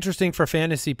 look, they're interesting for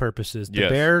fantasy purposes. The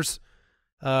Bears,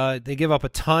 they give up a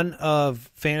ton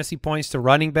of fantasy points to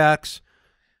running backs.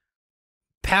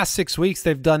 Past 6 weeks,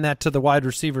 they've done that to the wide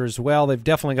receiver as well. They've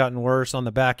definitely gotten worse on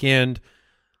the back end.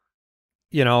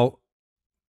 You know,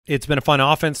 it's been a fun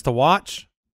offense to watch.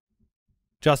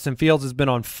 Justin Fields has been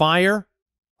on fire.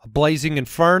 A blazing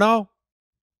inferno.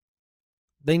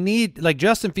 They need, like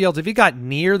Justin Fields, if he got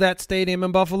near that stadium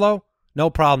in Buffalo,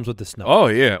 no problems with the snow. Oh,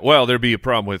 yeah. Well, there'd be a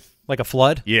problem with... Like a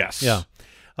flood? Yes. Yeah.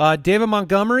 David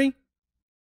Montgomery,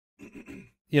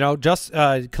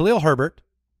 Khalil Herbert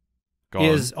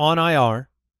is on IR.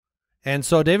 And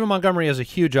so David Montgomery has a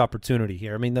huge opportunity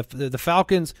here. I mean, the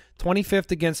Falcons,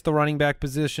 25th against the running back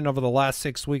position over the last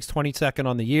 6 weeks, 22nd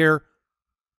on the year.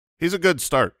 He's a good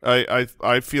start.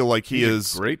 I feel like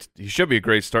he's great. He should be a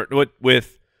great start.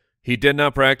 With he did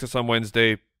not practice on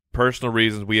Wednesday. Personal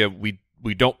reasons.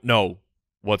 We don't know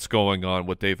what's going on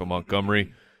with David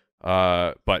Montgomery.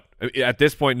 But at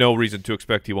this point, no reason to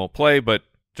expect he won't play. But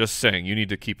just saying, you need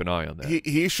to keep an eye on that.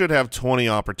 He should have 20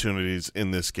 opportunities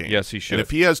in this game. Yes, he should. And if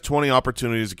he has 20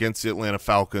 opportunities against the Atlanta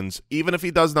Falcons, even if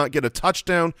he does not get a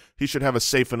touchdown, he should have a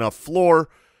safe enough floor.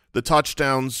 The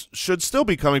touchdowns should still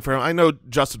be coming for him. I know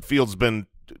Justin Fields has been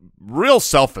real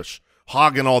selfish,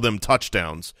 hogging all them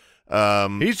touchdowns.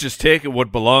 He's just taking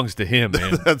what belongs to him,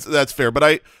 man. That's fair.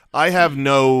 But I have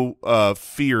no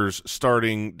fears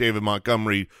starting David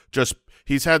Montgomery. Just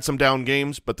he's had some down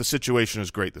games, but the situation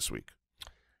is great this week.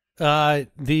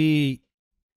 The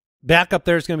backup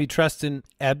there is going to be Treston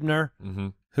Ebner,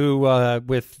 who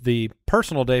with the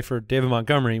personal day for David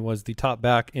Montgomery was the top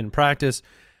back in practice.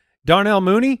 Darnell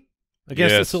Mooney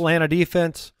against this Atlanta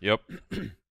defense. Yep.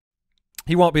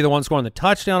 He won't be the one scoring the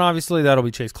touchdown, obviously. That'll be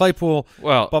Chase Claypool.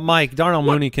 Well, but Mike, Darnell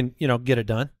Mooney can, get it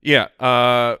done. Yeah.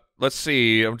 Let's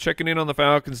see. I'm checking in on the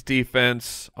Falcons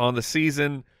defense on the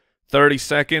season.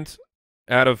 32nd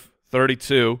out of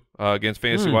 32 against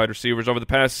fantasy wide receivers over the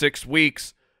past 6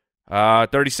 weeks.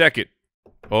 32nd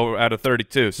out of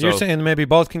 32. So you're saying maybe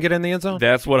both can get in the end zone?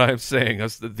 That's what I'm saying.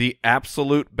 That's the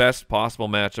absolute best possible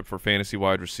matchup for fantasy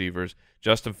wide receivers.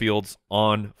 Justin Fields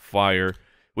on fire.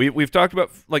 We've talked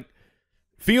about, like,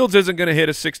 Fields isn't going to hit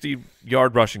a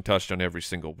 60-yard rushing touchdown every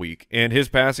single week, and his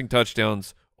passing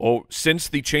touchdowns, since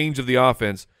the change of the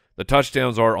offense, the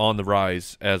touchdowns are on the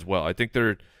rise as well. I think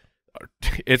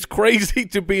it's crazy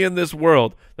to be in this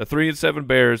world. The 3-7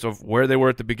 Bears of where they were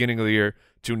at the beginning of the year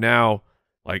to now,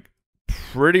 like,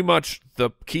 pretty much the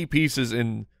key pieces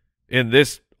in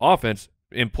this offense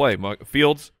in play.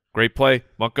 Fields, great play.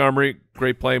 Montgomery,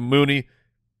 great play. Mooney,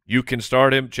 you can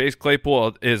start him. Chase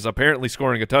Claypool is apparently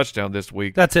scoring a touchdown this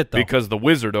week. That's it, though. Because the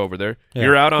wizard over there. Yeah.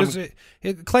 You're out on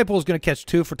Claypool's going to catch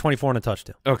 2 for 24 and a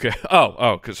touchdown. Okay.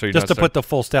 So you're just to put the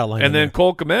full stat line. And then there.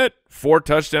 Cole Kmet, 4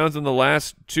 touchdowns in the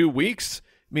last 2 weeks.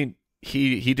 I mean,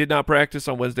 he did not practice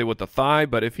on Wednesday with the thigh,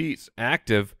 but if he's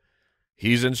active,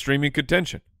 he's in streaming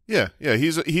contention. Yeah,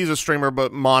 he's a streamer,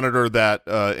 but monitor that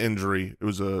injury.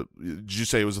 Did you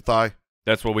say it was a thigh?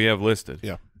 That's what we have listed.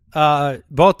 Yeah.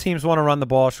 Both teams want to run the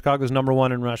ball. Chicago's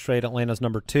 #1 in rush rate. Atlanta's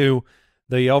 #2.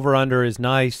 The over-under is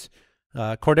nice.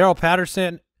 Cordero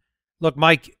Patterson, look,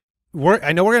 Mike,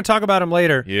 I know we're going to talk about him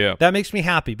later. Yeah. That makes me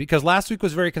happy because last week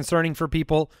was very concerning for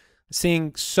people,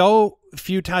 seeing so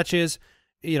few touches.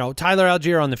 You know, Tyler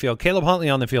Algier on the field, Caleb Huntley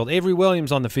on the field, Avery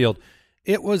Williams on the field.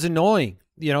 It was annoying.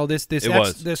 You know, this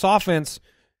offense.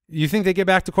 You think they get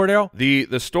back to Cordero?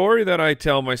 The story that I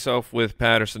tell myself with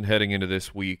Patterson heading into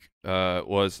this week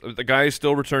was the guy is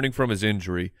still returning from his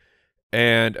injury,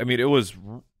 and I mean it was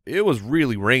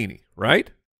really rainy,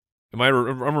 right? I'm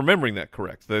remembering that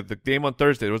correct? The game on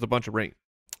Thursday, there was a bunch of rain.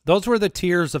 Those were the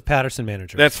tiers of Patterson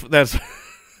managers. That's.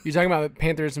 You talking about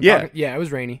Panthers and yeah. Falcons? Yeah, it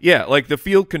was rainy. Yeah, like the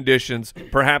field conditions.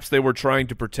 Perhaps they were trying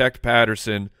to protect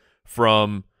Patterson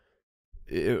from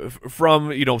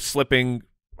slipping,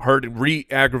 hurt,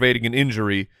 re-aggravating an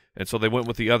injury, and so they went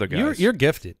with the other guys. You're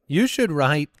gifted. You should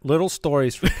write little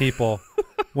stories for people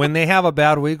when they have a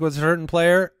bad week with a certain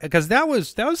player, because that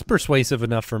was persuasive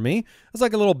enough for me. It was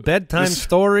like a little bedtime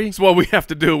story. It's what we have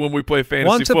to do when we play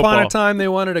fantasy football. Once upon a time, they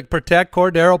wanted to protect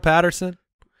Cordero Patterson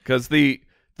because the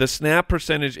snap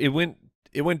percentage it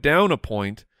went down a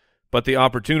point, but the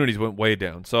opportunities went way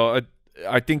down. So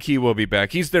I think he will be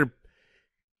back. He's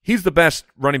the best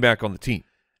running back on the team.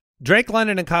 Drake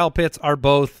London and Kyle Pitts are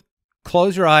both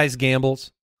close your eyes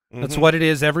gambles. That's what it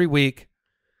is every week.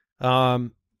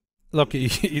 Look,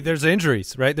 there's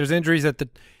injuries, right? There's injuries at the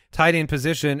tight end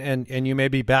position, and you may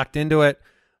be backed into it,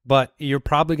 but you're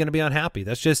probably going to be unhappy.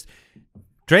 That's just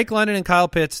Drake London and Kyle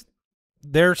Pitts.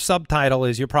 Their subtitle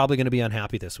is you're probably going to be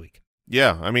unhappy this week.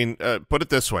 Yeah, I mean, put it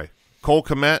this way. Cole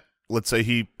Kmet, let's say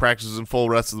he practices in full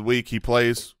rest of the week. He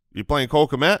plays. You playing Cole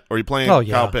Kmet or are you playing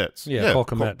Kyle Pitts? Yeah, Cole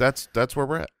Kmet. That's where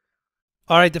we're at.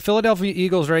 All right, the Philadelphia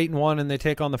Eagles are 8-1, and they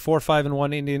take on the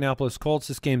 4-5-1 Indianapolis Colts.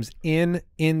 This game's in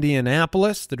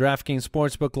Indianapolis. The DraftKings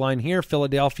Sportsbook line here,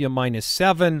 Philadelphia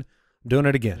 -7. Doing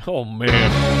it again. Oh, man.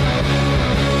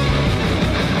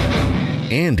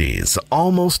 Andy's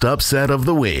almost upset of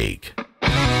the week.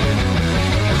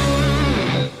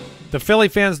 The Philly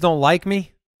fans don't like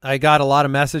me. I got a lot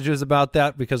of messages about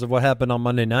that because of what happened on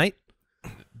Monday night.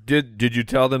 Did you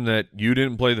tell them that you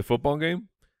didn't play the football game?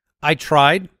 I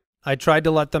tried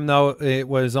to let them know it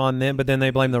was on them, but then they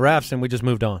blamed the refs, and we just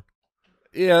moved on.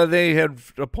 Yeah, they had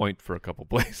a point for a couple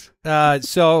plays.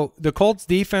 So the Colts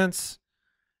defense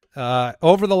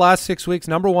over the last 6 weeks,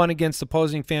 #1 against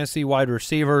opposing fantasy wide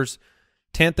receivers,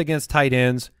 10th against tight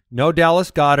ends. No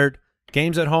Dallas Goedert.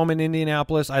 Games at home in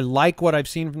Indianapolis. I like what I've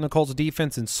seen from the Colts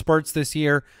defense in spurts this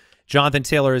year. Jonathan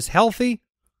Taylor is healthy.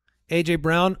 A.J.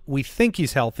 Brown, we think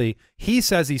he's healthy. He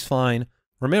says he's fine.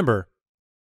 Remember,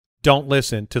 don't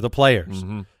listen to the players.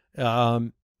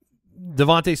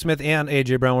 Devontae Smith and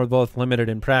A.J. Brown were both limited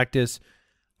in practice.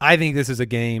 I think this is a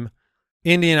game.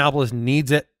 Indianapolis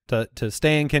needs it to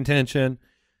stay in contention,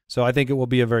 so I think it will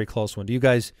be a very close one. Do you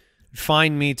guys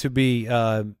find me to be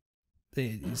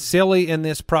silly in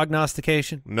this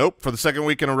prognostication? Nope. For the second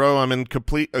week in a row, I'm in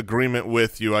complete agreement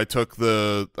with you. I took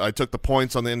the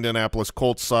points on the Indianapolis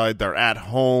Colts side. They're at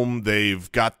home. They've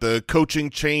got the coaching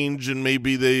change, and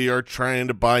maybe they are trying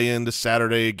to buy into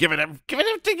Saturday. Give it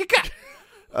everything you got.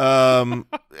 And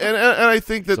I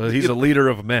think that so he's a leader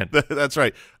of men. That's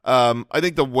right. I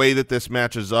think the way that this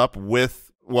matches up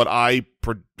with what I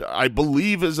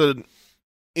believe is an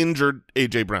injured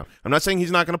A.J. Brown. I'm not saying he's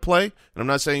not going to play, and I'm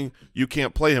not saying you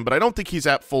can't play him, but I don't think he's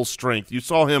at full strength. You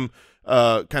saw him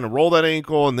kind of roll that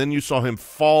ankle, and then you saw him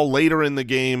fall later in the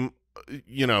game,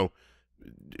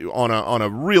 on a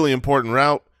really important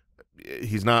route.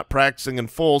 He's not practicing in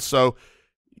full, so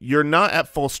you're not at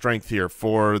full strength here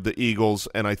for the Eagles,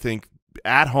 and I think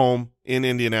at home in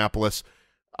Indianapolis,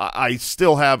 I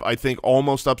still have, I think,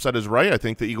 almost upset is right. I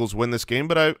think the Eagles win this game,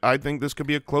 but I think this could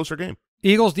be a closer game.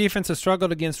 Eagles defense has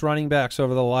struggled against running backs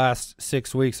over the last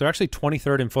 6 weeks. They're actually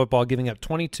 23rd in football, giving up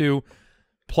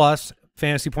 22-plus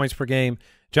fantasy points per game.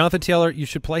 Jonathan Taylor, you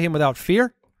should play him without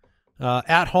fear.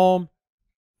 At home,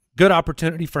 good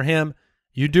opportunity for him.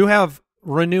 You do have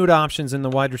renewed options in the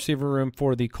wide receiver room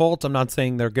for the Colts. I'm not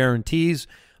saying they're guarantees,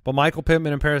 but Michael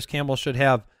Pittman and Paris Campbell should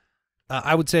have,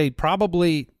 I would say,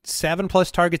 probably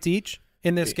 7+ targets each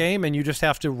in this game, and you just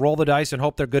have to roll the dice and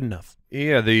hope they're good enough.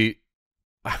 Yeah,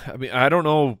 I mean, I don't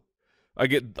know. I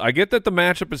get that the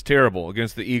matchup is terrible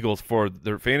against the Eagles for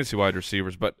their fantasy wide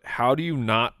receivers, but how do you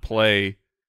not play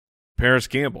Paris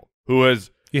Campbell, who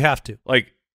is – You have to.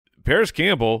 Like, Paris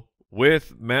Campbell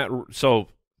with Matt – so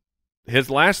his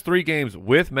last 3 games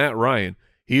with Matt Ryan,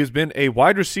 he has been a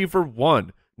wide receiver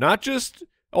 1, not just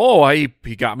 –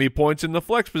 he got me points in the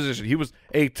flex position. He was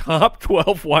a top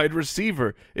 12 wide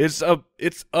receiver. It's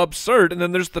absurd. And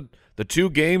then there's the 2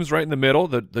 games right in the middle,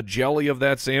 the jelly of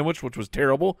that sandwich, which was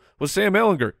terrible, was Sam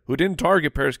Ehlinger, who didn't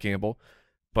target Paris Campbell.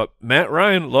 But Matt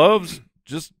Ryan loves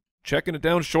just checking it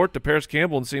down short to Paris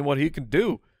Campbell and seeing what he can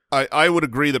do. I would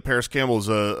agree that Paris Campbell is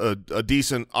a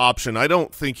decent option. I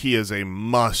don't think he is a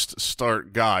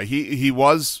must-start guy. He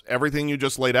was everything you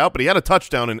just laid out, but he had a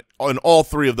touchdown in all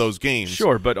 3 of those games.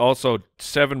 Sure, but also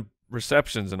 7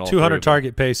 receptions in all 200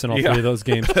 target pace in all 3 of those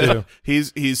games, too.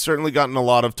 He's certainly gotten a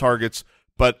lot of targets,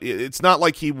 but it's not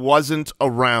like he wasn't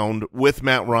around with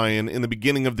Matt Ryan in the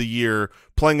beginning of the year,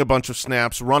 playing a bunch of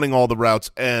snaps, running all the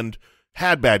routes, and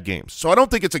had bad games. So I don't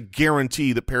think it's a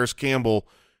guarantee that Paris Campbell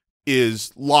 –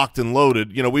 is locked and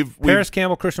loaded. You know, we've Paris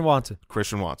Campbell, Christian Watson.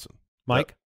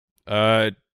 Mike?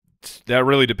 That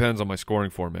really depends on my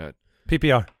scoring format.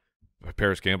 PPR.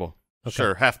 Paris Campbell. Okay.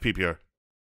 Sure, half PPR.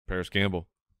 Paris Campbell.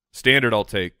 Standard, I'll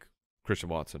take Christian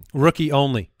Watson. Rookie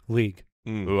only league.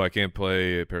 Ooh, I can't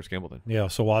play Paris Campbell then. Yeah,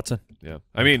 so Watson. Yeah.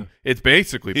 I mean, it's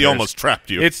basically He almost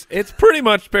trapped you. It's pretty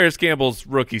much Paris Campbell's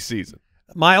rookie season.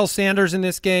 Miles Sanders in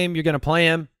this game, you're going to play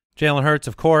him. Jalen Hurts,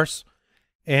 of course.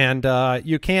 And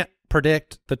you can't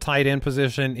predict the tight end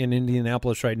position in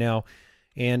Indianapolis right now.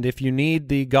 And if you need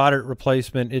the Goddard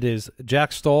replacement, it is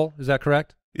Jack Stoll. Is that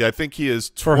correct? Yeah, I think he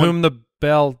is. For whom the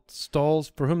bell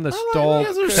stolls. For whom the stole.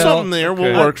 Yeah, there's something there. Okay.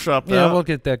 We'll workshop that. Yeah, we'll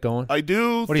get that going. I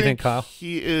do. What do you think, Kyle?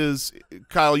 He is.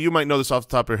 Kyle, you might know this off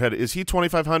the top of your head. Is he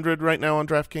 2,500 right now on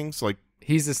DraftKings? Like,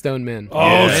 he's the Stone Man.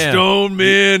 Oh, yeah. Stone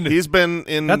Man. He's been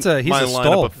in my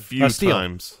lineup a few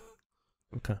times.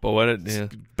 Okay. But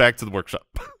back to the workshop.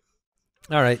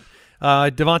 All right.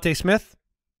 Devontae Smith?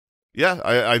 Yeah,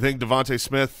 I think Devontae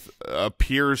Smith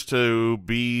appears to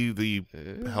be the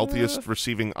healthiest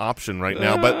receiving option right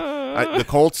now. But the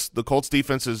Colts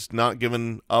defense has not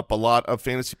given up a lot of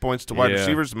fantasy points to wide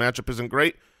receivers. The matchup isn't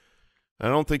great. I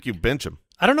don't think you bench him.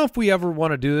 I don't know if we ever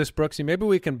want to do this, Brooksy. Maybe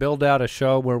we can build out a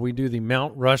show where we do the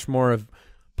Mount Rushmore of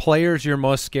players you're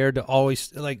most scared to always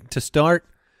to start.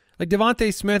 Like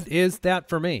Devontae Smith is that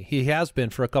for me. He has been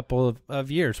for a couple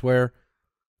of years where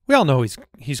we all know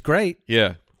he's great.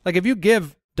 Yeah. Like if you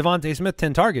give Devontae Smith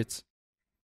 10 targets,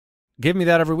 give me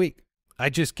that every week. I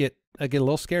get a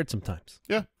little scared sometimes.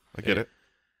 Yeah, I get it.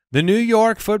 The New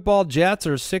York Football Jets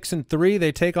are 6-3.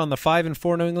 They take on the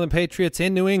 5-4 New England Patriots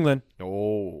in New England.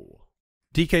 Oh.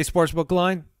 DK Sportsbook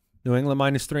line, New England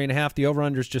 -3.5. The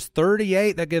over/under is just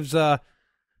 38. That gives the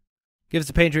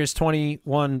Patriots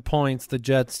 21 points. The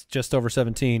Jets just over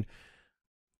 17.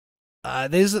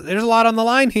 There's a lot on the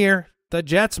line here. The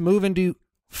Jets move into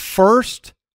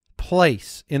first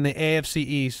place in the AFC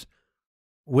East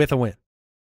with a win.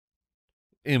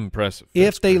 Impressive.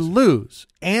 If they lose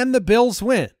and the Bills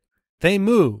win, they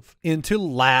move into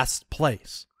last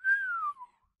place.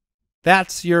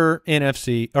 That's your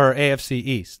NFC or AFC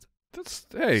East.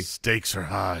 Stakes are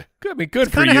high. I mean, good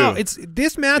It's for you. how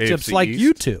this matchup's AFC like East.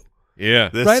 you two, Yeah.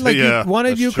 right? Like one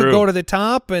of you true. could go to the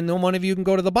top, and then one of you can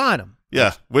go to the bottom.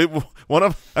 Yeah,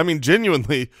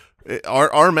 genuinely,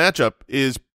 our matchup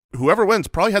is whoever wins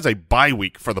probably has a bye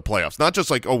week for the playoffs, not just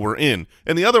like, oh, we're in,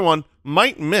 and the other one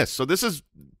might miss. So this is,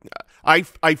 I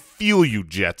feel you,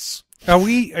 Jets.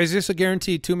 Is this a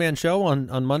guaranteed 2-man show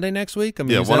on Monday next week? I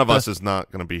mean, yeah, one of us is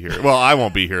not going to be here. Well, I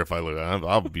won't be here if I lose.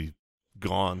 I'll be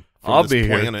gone. I'll be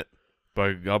planet.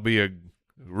 Here, but I'll be a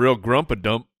real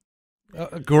grump-a-dump.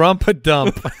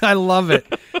 Grump-a-dump. I love it.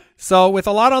 So with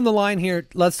a lot on the line here,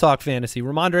 let's talk fantasy.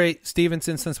 Ramondre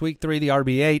Stevenson since week 3, the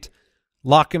RB8.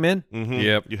 Lock him in. Mm-hmm.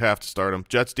 Yep. You have to start him.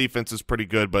 Jets defense is pretty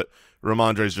good, but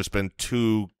Ramondre's just been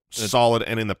too solid,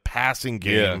 and in the passing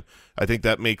game, I think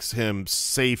that makes him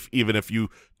safe even if you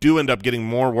do end up getting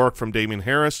more work from Damian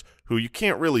Harris, who you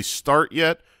can't really start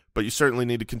yet, but you certainly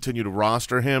need to continue to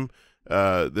roster him.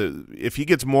 If he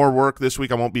gets more work this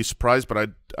week, I won't be surprised, but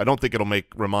I don't think it'll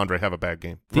make Ramondre have a bad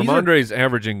game. Ramondre's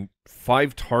averaging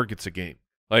 5 targets a game.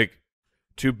 Like,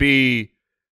 to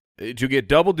get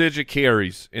double-digit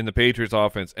carries in the Patriots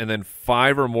offense and then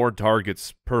 5 or more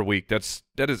targets per week, that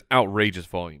is outrageous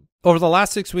volume. Over the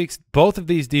last 6 weeks, both of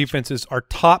these defenses are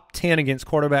top 10 against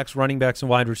quarterbacks, running backs, and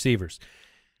wide receivers.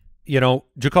 You know,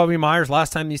 Jacoby Myers,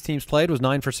 last time these teams played, was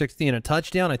 9 for 60 and a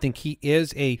touchdown. I think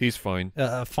he's fine.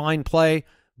 A fine play.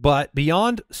 But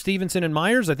beyond Stevenson and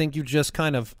Myers, I think you just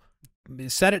kind of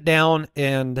set it down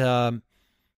and,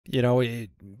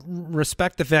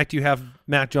 respect the fact you have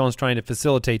Mac Jones trying to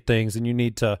facilitate things and you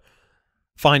need to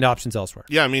find options elsewhere.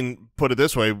 Yeah, I mean, put it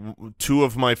this way, 2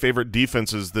 of my favorite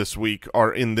defenses this week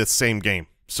are in this same game.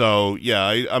 So,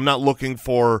 yeah, I'm not looking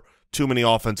for too many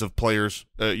offensive players.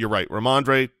 You're right.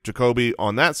 Ramondre, Jacoby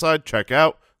on that side, check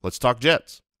out. Let's talk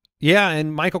Jets. Yeah,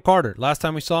 and Michael Carter. Last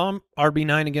time we saw him,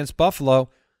 RB9 against Buffalo.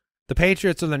 The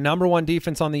Patriots are the #1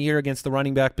 defense on the year against the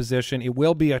running back position. It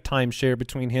will be a timeshare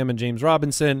between him and James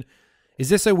Robinson. Is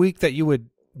this a week that you would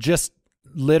just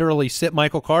literally sit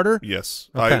Michael Carter? Yes.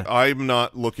 Okay. I'm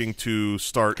not looking to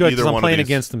start Good, either one I'm playing of these,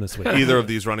 against them this week. either of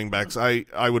these running backs.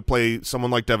 I would play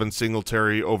someone like Devin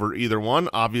Singletary over either one.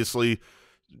 Obviously,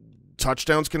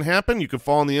 touchdowns can happen. You can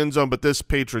fall in the end zone, but this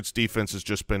Patriots defense has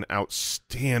just been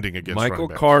outstanding against Michael running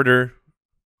backs. Carter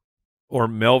or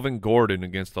Melvin Gordon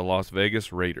against the Las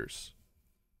Vegas Raiders.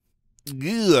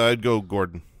 Yeah, I'd go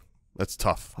Gordon. That's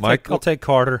tough. I'll take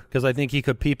Carter because I think he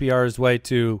could PPR his way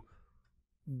to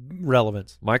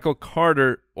relevance. Michael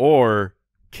Carter or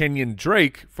Kenyon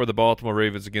Drake for the Baltimore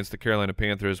Ravens against the Carolina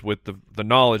Panthers with the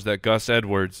knowledge that Gus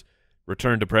Edwards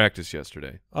returned to practice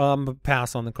yesterday.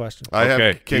 Pass on the question. I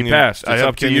have Kenyon, he passed. It's I have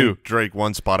up to Kenyon you. Drake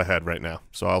one spot ahead right now,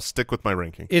 so I'll stick with my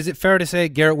ranking. Is it fair to say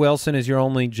Garrett Wilson is your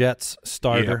only Jets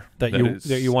starter that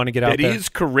you want to get out there? That is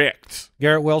correct.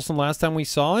 Garrett Wilson, last time we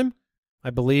saw him, I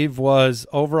believe, was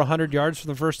over 100 yards for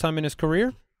the first time in his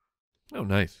career. Oh,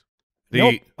 nice.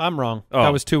 Nope, I'm wrong. Oh.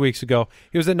 That was 2 weeks ago.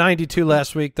 He was at 92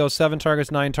 last week, though. 7 targets,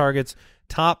 9 targets.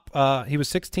 Top. He was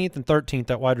 16th and 13th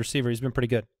at wide receiver. He's been pretty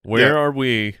good. Where are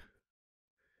we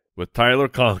with Tyler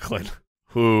Conklin,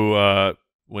 who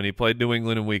when he played New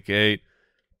England in Week 8,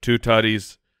 2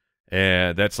 tutties,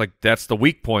 and that's the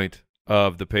weak point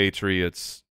of the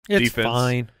Patriots defense. It's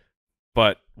fine.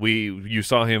 But you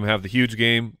saw him have the huge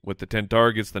game with the 10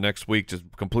 targets. The next week just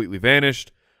completely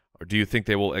vanished. Or do you think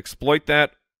they will exploit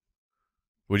that?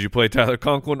 Would you play Tyler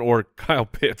Conklin or Kyle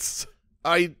Pitts?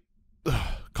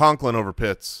 Conklin over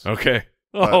Pitts. Okay.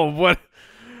 What?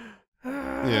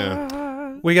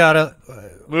 Yeah. We gotta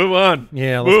move on.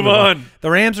 Yeah, let's move on. The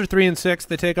Rams are 3-6.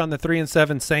 They take on the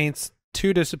 3-7 Saints.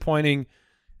 2 disappointing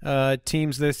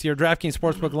teams this year. DraftKings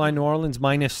Sportsbook line: New Orleans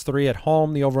 -3 at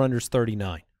home. The over/under is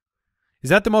 39. Is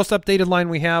that the most updated line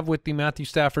we have with the Matthew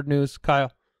Stafford news,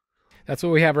 Kyle? That's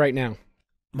what we have right now.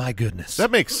 My goodness.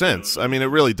 That makes sense. I mean, it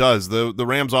really does. The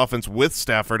Rams offense with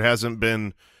Stafford hasn't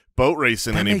been boat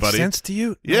racing anybody. That makes sense to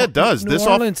you? Yeah, it does. New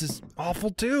Orleans is awful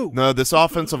too. No, this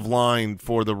offensive line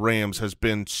for the Rams has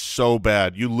been so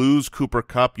bad. You lose Cooper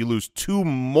Kupp. You lose 2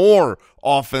 more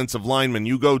offensive linemen.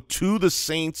 You go to the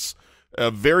Saints,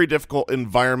 a very difficult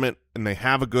environment, and they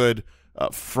have a good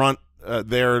front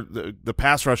there. The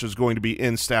pass rush is going to be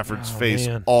in Stafford's face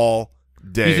all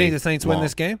day. You think the Saints win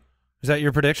this game? Is that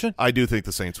your prediction? I do think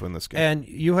the Saints win this game. And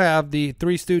you have the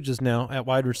 3 Stooges now at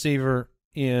wide receiver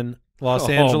in Los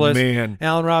Angeles. Man.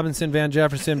 Allen Robinson, Van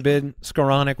Jefferson, Ben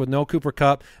Skoranek with no Cooper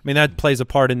Kupp. I mean, that plays a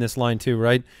part in this line too,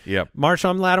 right? Yep.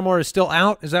 Marshawn Lattimore is still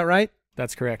out. Is that right?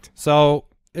 That's correct. So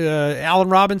Allen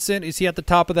Robinson, is he at the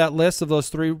top of that list of those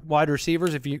 3 wide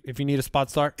receivers if you need a spot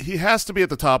start? He has to be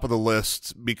at the top of the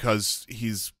list because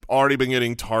he's already been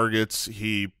getting targets.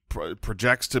 He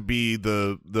projects to be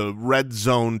the red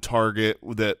zone target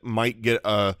that might get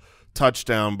a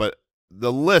touchdown, but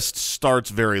the list starts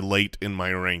very late in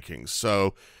my rankings.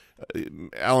 So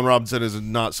Allen Robinson is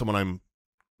not someone I'm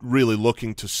really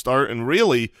looking to start, and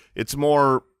really it's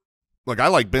more like I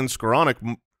like Ben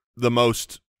Skoranek the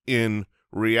most in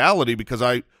reality because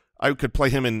I could play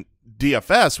him in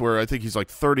DFS where I think he's like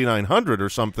 3,900 or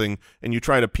something, and you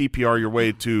try to PPR your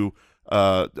way to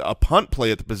a punt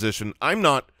play at the position. I'm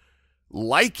not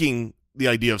liking the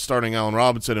idea of starting Allen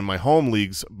Robinson in my home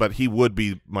leagues, but he would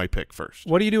be my pick first.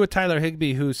 What do you do with Tyler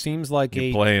Higbee, who seems like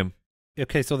you play him?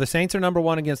 Okay, so the Saints are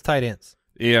 #1 against tight ends.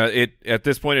 Yeah, at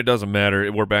this point it doesn't matter.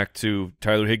 We're back to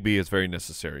Tyler Higbee is very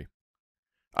necessary.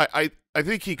 I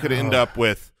think he could end up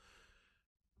with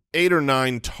 8 or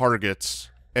 9 targets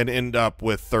and end up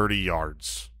with 30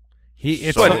 yards.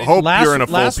 Hope you're in a full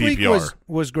last PPR. Week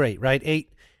was great, right?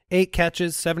 Eight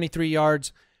catches, 73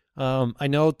 yards. I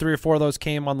know 3 or 4 of those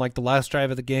came on like the last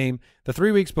drive of the game. The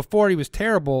 3 weeks before he was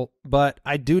terrible, but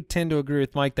I do tend to agree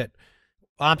with Mike that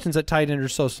options at tight end are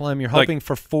so slim. You're hoping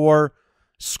for 4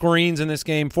 screens in this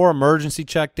game, 4 emergency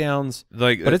checkdowns,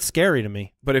 but it's scary to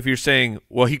me. But if you're saying,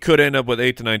 well, he could end up with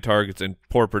 8 to 9 targets and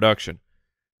poor production,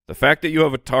 the fact that you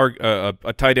have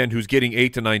a tight end who's getting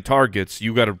 8 to 9 targets,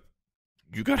 you got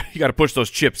to push those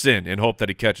chips in and hope that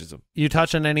he catches them. You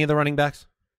touch on any of the running backs?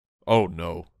 Oh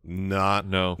no,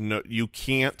 no, you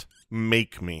can't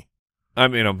make me. I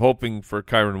mean, I'm hoping for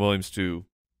Kyron Williams to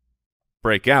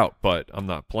break out, but I'm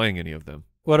not playing any of them.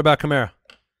 What about Kamara?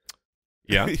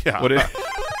 Yeah, yeah.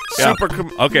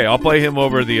 Okay, I'll play him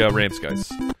over the Rams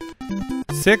guys.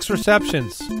 6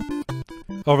 receptions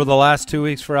over the last 2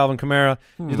 weeks for Alvin Kamara.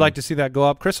 You'd like to see that go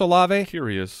up. Chris Olave?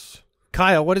 Curious.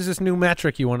 Kyle, what is this new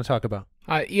metric you want to talk about?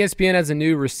 ESPN has a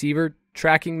new receiver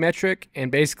tracking metric,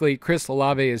 and basically Chris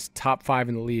Olave is top 5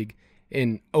 in the league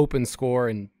in open score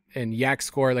and yak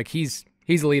score. Like he's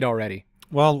elite already.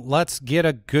 Well, let's get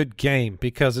a good game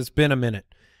because it's been a minute.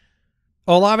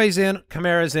 Olave's in,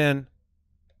 Kamara's in.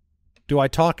 Do I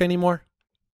talk anymore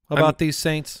about these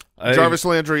Saints? Jarvis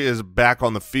Landry is back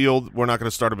on the field. We're not going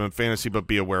to start him in fantasy, but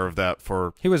be aware of that.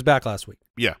 He was back last week.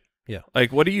 Yeah.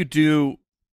 Like, what do you do?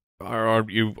 Are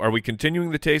we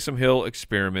continuing the Taysom Hill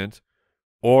experiment,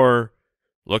 or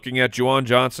looking at Juwan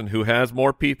Johnson, who has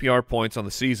more PPR points on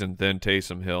the season than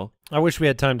Taysom Hill? I wish we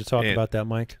had time to talk about that,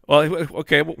 Mike. Well,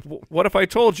 okay. What if I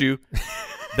told you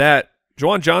that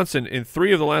Juwan Johnson in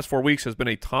 3 of the last 4 weeks has been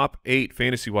a top 8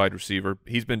 fantasy wide receiver?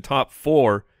 He's been top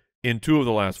 4 in 2 of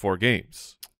the last 4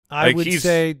 games. I would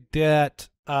say that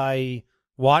I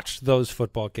watched those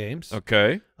football games.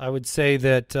 Okay. I would say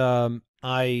that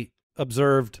I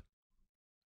observed,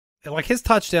 like, his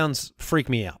touchdowns freak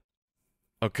me out.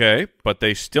 Okay, but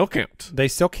they still count. They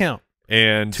still count.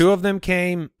 And 2 of them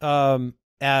came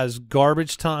as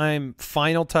garbage time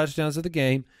final touchdowns of the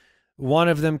game. 1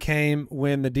 of them came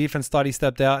when the defense thought he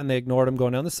stepped out and they ignored him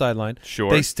going down the sideline.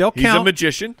 Sure. They still count. He's a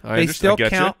magician. They still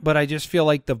count, but I just feel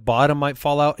like the bottom might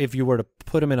fall out if you were to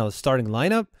put him in a starting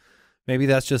lineup. Maybe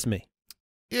that's just me.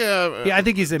 Yeah, I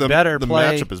think he's a better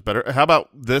play. The matchup is better. How about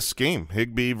this game,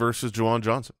 Higbee versus Juwan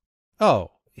Johnson?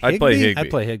 Oh, I'd play Higbee. I'd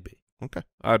play Higbee. Okay.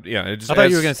 I thought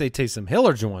you were going to say Taysom Hill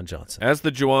or Juwan Johnson. As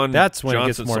the Juwan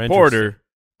Johnson supporter,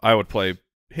 I would play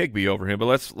Higbee over him. But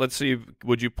let's see.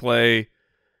 Would you play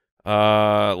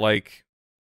like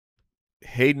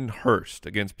Hayden Hurst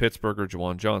against Pittsburgh or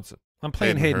Juwan Johnson? I'm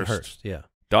playing Hayden Hurst. Yeah.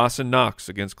 Dawson Knox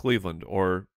against Cleveland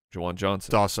or Juwan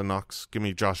Johnson? Dawson Knox. Give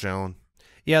me Josh Allen.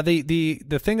 Yeah, the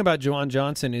thing about Juwan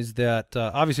Johnson is that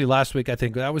obviously last week I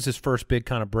think that was his first big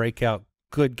kind of breakout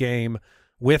good game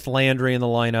with Landry in the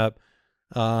lineup.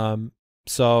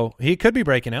 So he could be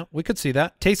breaking out. We could see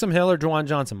that. Taysom Hill or Juwan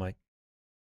Johnson, Mike?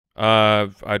 For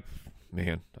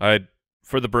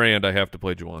the brand, I have to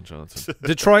play Juwan Johnson.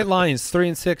 Detroit Lions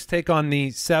 3-6 take on the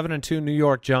 7-2 New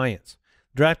York Giants.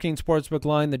 DraftKings Sportsbook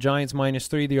line, the Giants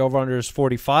 -3. The over/under is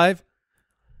 45.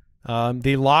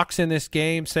 The locks in this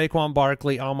game: Saquon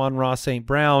Barkley, Amon-Ra St.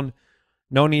 Brown.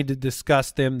 No need to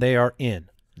discuss them; they are in.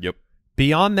 Yep.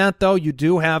 Beyond that, though, you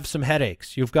do have some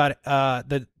headaches. You've got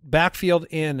the backfield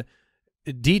in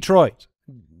Detroit: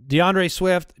 DeAndre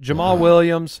Swift, Jamal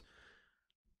Williams.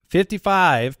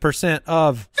 55%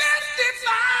 of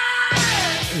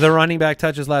the running back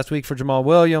touches last week for Jamal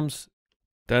Williams.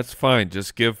 That's fine.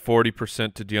 Just give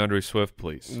 40% to DeAndre Swift,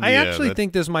 please. I actually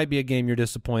think this might be a game you're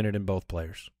disappointed in both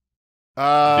players.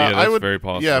 That's very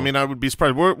possible. Yeah, I mean, I would be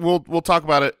surprised. We'll talk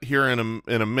about it here in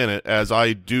a minute, as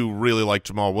I do really like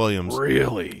Jamal Williams.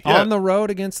 Really? Yeah. On the road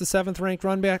against the 7th-ranked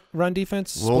run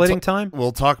defense, splitting time?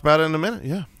 We'll talk about it in a minute,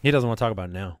 yeah. He doesn't want to talk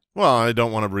about it now. Well, I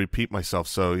don't want to repeat myself,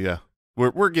 so yeah.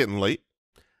 We're getting late.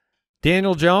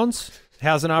 Daniel Jones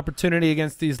has an opportunity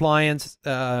against these Lions.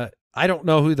 I don't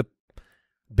know who the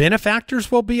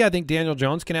benefactors will be. I think Daniel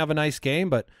Jones can have a nice game,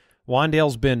 but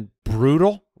Wandale's been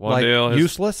brutal,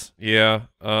 useless. Yeah.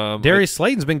 Darius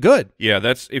Slayton's been good. Yeah,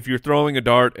 that's if you're throwing a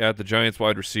dart at the Giants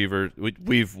wide receiver.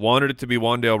 We've wanted it to be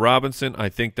Wandale Robinson. I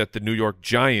think that the New York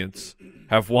Giants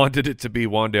have wanted it to be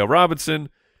Wandale Robinson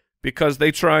because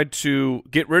they tried to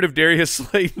get rid of Darius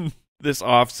Slayton this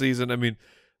offseason. I mean,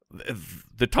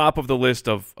 the top of the list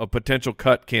of potential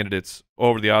cut candidates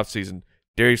over the offseason,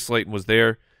 Darius Slayton was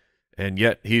there. And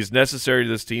yet he's necessary to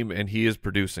this team, and he is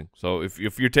producing. So if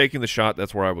you're taking the shot,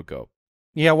 that's where I would go.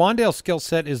 Yeah, Wandale's skill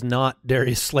set is not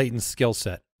Darius Slayton's skill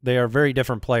set. They are very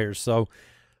different players. So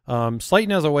Slayton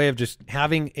has a way of just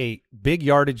having a big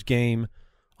yardage game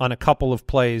on a couple of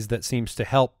plays that seems to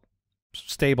help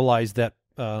stabilize that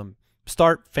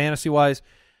start fantasy-wise.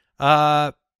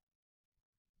 Are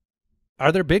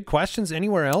there big questions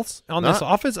anywhere else on this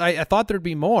offense? I thought there'd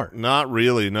be more. Not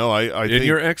really. No, I think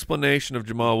your explanation of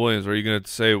Jamal Williams, are you going to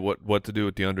say what to do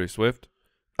with DeAndre Swift?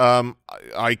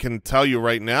 I can tell you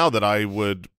right now that I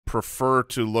would prefer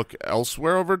to look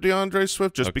elsewhere over DeAndre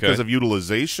Swift just because of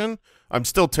utilization. I'm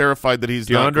still terrified that he's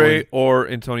not going. Or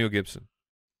Antonio Gibson.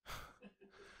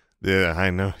 Yeah, I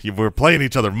know. We're playing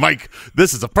each other. Mike,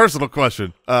 this is a personal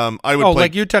question. I would play,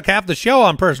 like you took half the show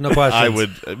on personal questions. I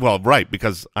would, well, right,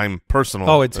 because I'm personal.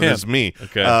 Oh, it's him. It's me.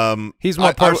 Okay. He's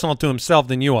more personal to himself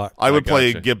than you are. I would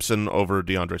play Gibson over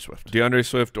DeAndre Swift. DeAndre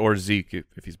Swift or Zeke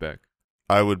if he's back.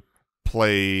 I would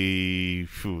play,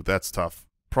 that's tough.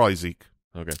 Probably Zeke.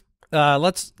 Okay.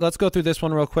 Let's go through this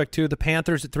one real quick too. The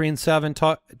Panthers at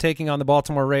 3-7, taking on the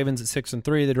Baltimore Ravens at 6-3.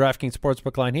 The DraftKings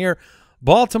Sportsbook line here.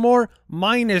 Baltimore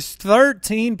minus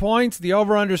 13 points. The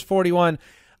over/under is 41.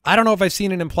 I don't know if I've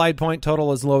seen an implied point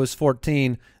total as low as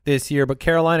 14 this year, but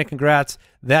Carolina, congrats.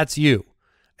 That's you.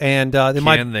 And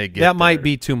that might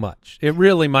be too much. It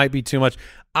really might be too much.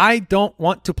 I don't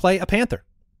want to play a Panther.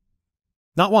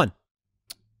 Not one.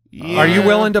 Yeah. Are you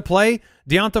willing to play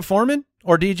Deonta Foreman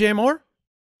or DJ Moore?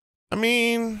 I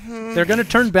mean, they're going to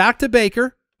turn back to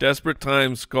Baker. Desperate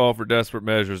times call for desperate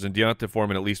measures, and Deonta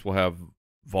Foreman at least will have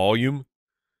volume.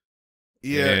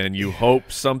 Yeah. And you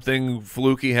hope something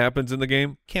fluky happens in the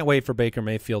game. Can't wait for Baker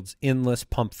Mayfield's endless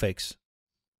pump fakes.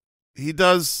 He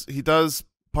does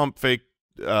pump fake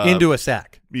into a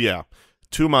sack. Yeah.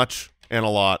 Too much and a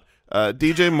lot.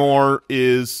 DJ Moore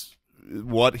is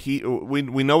what we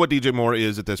know what DJ Moore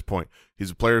is at this point. He's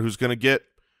a player who's going to get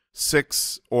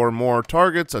 6 or more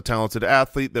targets, a talented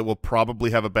athlete that will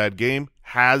probably have a bad game,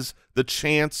 has the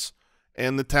chance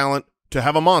and the talent to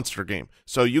have a monster game.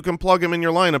 So you can plug him in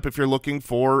your lineup if you're looking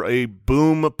for a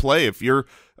boom play. If you're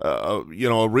a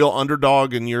real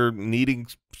underdog and you're needing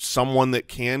someone that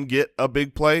can get a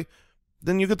big play,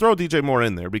 then you could throw DJ Moore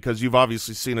in there because you've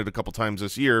obviously seen it a couple times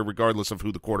this year, regardless of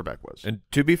who the quarterback was. And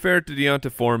to be fair to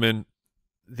Deonta Foreman,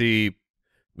 he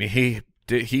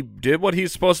did what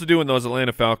he's supposed to do in those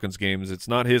Atlanta Falcons games. It's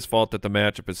not his fault that the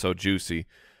matchup is so juicy.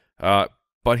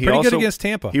 But he pretty good against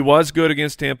Tampa. He was good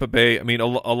against Tampa Bay. I mean, a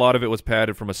lot of it was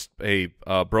padded from a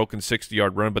broken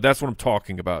 60-yard run, but that's what I'm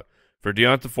talking about. For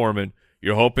Deonta Foreman,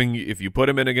 you're hoping if you put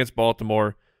him in against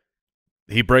Baltimore,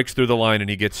 he breaks through the line and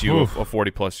he gets you a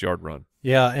 40-plus yard run.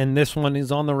 Yeah, and this one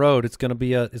is on the road. It's going to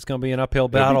be an uphill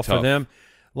battle for them.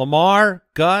 Lamar,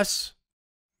 Gus,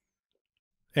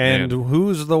 and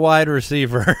who's the wide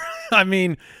receiver? I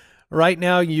mean, right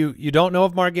now you don't know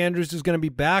if Mark Andrews is going to be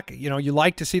back. You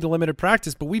like to see the limited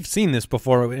practice, but we've seen this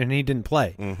before, and he didn't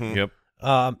play. Mm-hmm.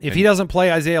 Yep. If he doesn't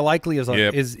play, Isaiah Likely is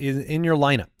in your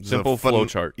lineup. Simple flow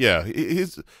chart. Yeah,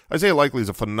 Isaiah Likely is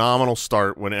a phenomenal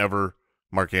start whenever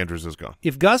Mark Andrews is gone.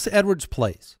 If Gus Edwards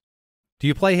plays, do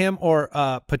you play him or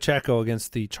Pacheco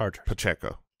against the Chargers?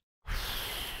 Pacheco.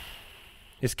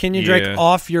 Is Kenyon Drake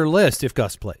off your list if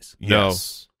Gus plays? No.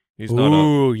 Yes. He's not.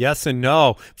 Ooh, yes and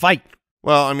no. Fight.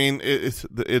 Well, I mean,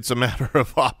 it's a matter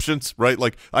of options, right?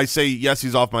 Like I say, yes,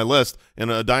 he's off my list. In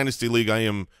a dynasty league, I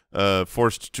am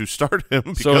forced to start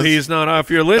him. So he's not off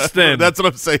your list then. That's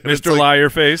what I'm saying, Mr. Liar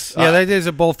Face. Yeah, that is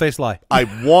a bold-faced lie. I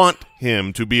want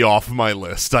him to be off my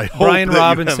list. I hope Brian that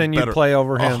Robinson, you'd play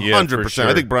over him. 100%. Sure.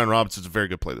 I think Brian Robinson's a very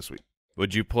good play this week.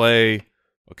 Would you play?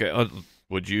 Okay.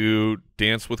 Would you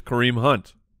dance with Kareem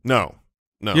Hunt? No.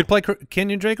 You'd play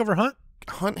Kenyon Drake over Hunt?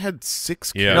 Hunt had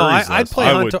 6 Yeah. carries. No, last I'd play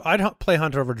time. Hunt. I'd play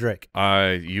Hunt over Drake.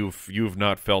 You've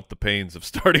not felt the pains of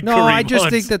starting. No, Kareem I just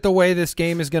Hunt. think that the way this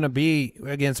game is going to be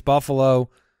against Buffalo,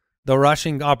 the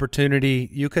rushing opportunity,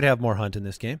 you could have more Hunt in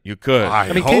this game. You could.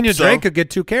 I mean, hope Kenyon so. Drake could get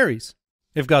 2 carries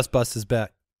if Gus Bust is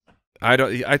back.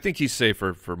 I think he's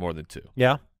safer for more than 2.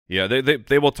 Yeah. Yeah,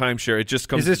 they will timeshare. It just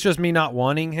comes. Is this just me not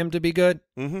wanting him to be good?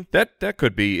 Mm-hmm. That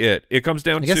could be it. It comes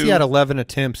down to. I guess he had 11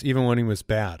 attempts even when he was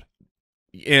bad.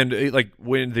 And like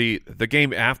when the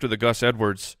game after the Gus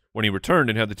Edwards, when he returned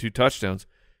and had the 2 touchdowns,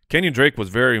 Kenyon Drake was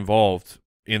very involved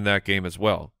in that game as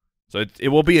well. So it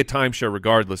will be a timeshare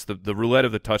regardless. The roulette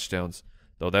of the touchdowns,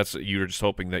 though, you're just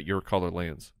hoping that your color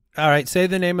lands. All right, say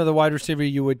the name of the wide receiver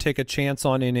you would take a chance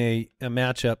on in a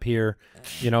matchup here.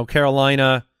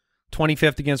 Carolina,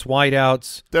 25th against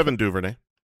wideouts. Devin Duvernay.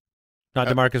 Not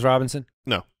DeMarcus Robinson?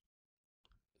 No.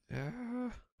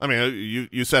 I mean,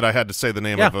 you said I had to say the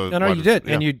name of a no, wide you did,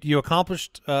 receiver. and you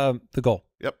accomplished the goal.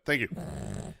 Yep, thank you.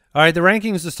 All right, the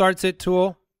rankings, the start-sit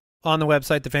tool on the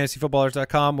website,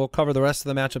 thefantasyfootballers.com. We'll cover the rest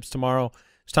of the matchups tomorrow.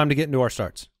 It's time to get into our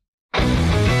starts.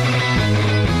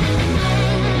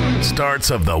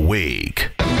 Starts of the week.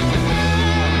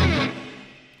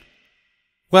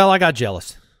 Well, I got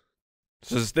jealous.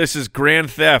 This is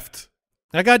grand theft.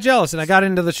 I got jealous, and I got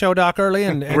into the show doc early.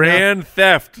 And Grand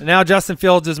theft. Now Justin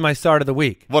Fields is my start of the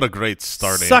week. What a great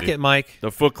start, Suck Andy. it, Mike.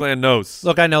 The Foot Clan knows.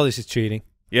 Look, I know this is cheating.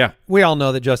 Yeah. We all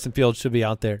know that Justin Fields should be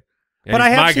out there. And But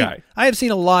he's I my guy. have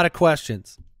seen a lot of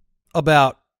questions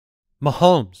about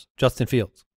Mahomes, Justin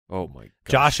Fields, Oh, my God.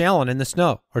 Josh Allen in the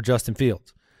snow, or Justin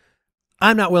Fields.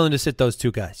 I'm not willing to sit those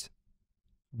two guys,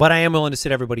 but I am willing to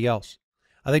sit everybody else.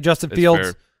 I think Justin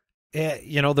Fields,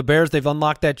 the Bears, they've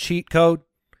unlocked that cheat code.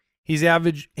 He's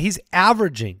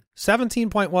averaging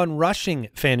 17.1 rushing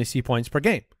fantasy points per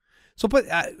game. So,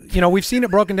 we've seen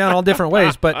it broken down all different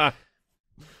ways, but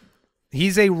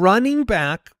he's a running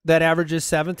back that averages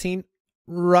 17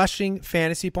 rushing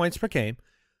fantasy points per game,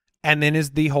 and then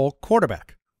is the whole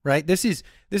quarterback, right? This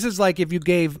is like if you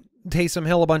gave Taysom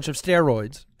Hill a bunch of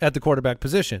steroids at the quarterback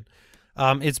position.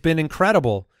 It's been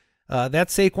incredible.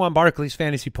 That's Saquon Barkley's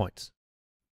fantasy points.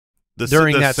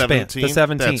 During that 17? span, the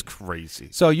 17. That's crazy.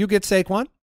 So you get Saquon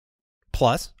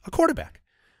plus a quarterback.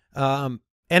 And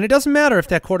it doesn't matter if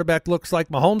that quarterback looks like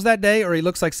Mahomes that day or he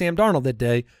looks like Sam Darnold that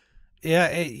day.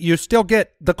 Yeah, you still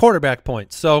get the quarterback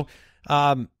points. So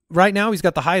right now he's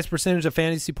got the highest percentage of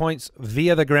fantasy points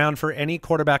via the ground for any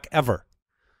quarterback ever.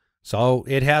 So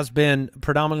it has been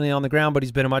predominantly on the ground, but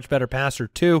he's been a much better passer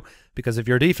too, because if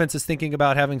your defense is thinking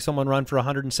about having someone run for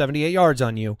 178 yards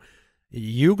on you,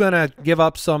 you're going to give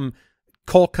up some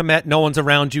Cole Kmet, no one's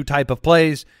around you type of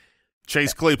plays.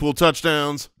 Chase Claypool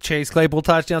touchdowns.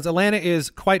 Atlanta is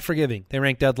quite forgiving. They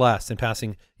rank dead last in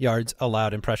passing yards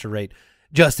allowed and pressure rate.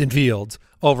 Justin Fields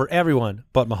over everyone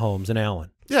but Mahomes and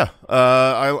Allen. Yeah,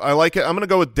 I like it. I'm going to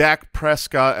go with Dak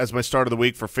Prescott as my start of the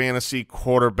week for fantasy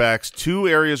quarterbacks. Two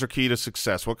areas are key to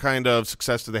success. What kind of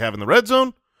success do they have in the red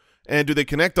zone? And do they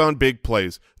connect on big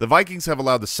plays? The Vikings have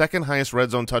allowed the second highest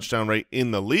red zone touchdown rate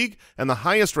in the league and the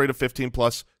highest rate of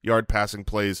 15-plus yard passing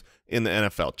plays in the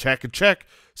NFL. Check and check.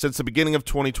 Since the beginning of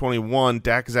 2021,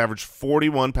 Dak has averaged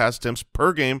 41 pass attempts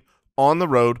per game on the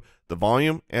road. The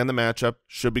volume and the matchup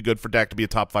should be good for Dak to be a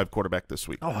top 5 quarterback this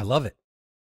week. Oh, I love it.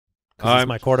 Because he's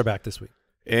my quarterback this week.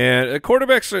 And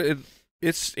quarterbacks,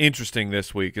 it's interesting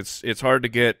this week. It's hard to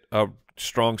get a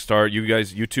strong start.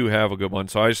 You two have a good one.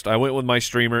 So I went with my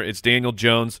streamer. It's Daniel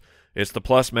Jones. It's the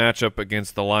plus matchup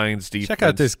against the Lions defense. Check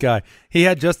out this guy. He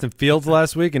had Justin Fields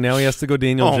last week, and now he has to go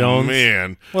Daniel Jones. Oh,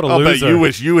 man. What a I'll loser. bet you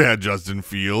wish you had Justin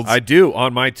Fields. I do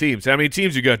on my teams. How many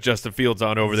teams you got Justin Fields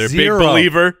on over there? 0. Big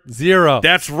believer. 0.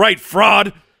 That's right,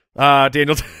 fraud.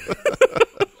 Daniel.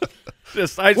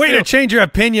 Way to change your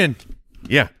opinion.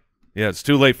 Yeah, it's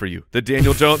too late for you. The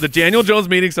Daniel Jones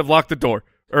meetings have locked the door.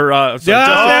 That's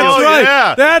right.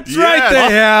 Yeah. That's right.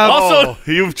 They have. Also,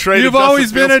 you've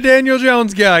always been a Daniel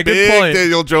Jones guy. Good big point.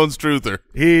 Daniel Jones truther.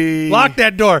 Lock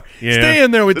that door. Yeah. Stay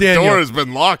in there with The Daniel. door has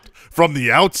been locked from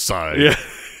the outside. Yeah.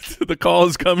 The call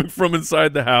is coming from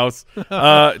inside the house.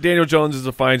 Daniel Jones is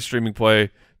a fine streaming play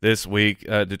this week.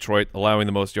 Detroit allowing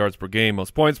the most yards per game,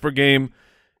 most points per game.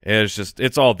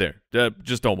 It's all there.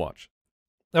 Just don't watch.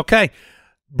 Okay.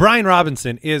 Brian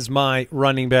Robinson is my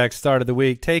running back start of the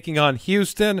week, taking on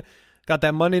Houston. Got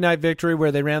that Monday night victory where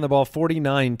they ran the ball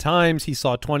 49 times. He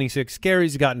saw 26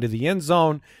 carries. He got into the end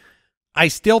zone. I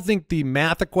still think the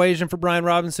math equation for Brian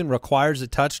Robinson requires a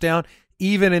touchdown,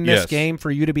 even in this game,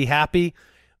 for you to be happy.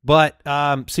 But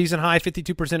season high,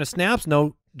 52% of snaps.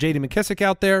 No J.D. McKissick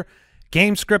out there.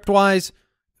 Game script-wise,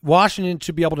 Washington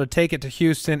should be able to take it to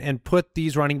Houston and put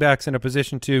these running backs in a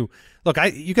position to look.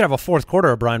 You could have a fourth quarter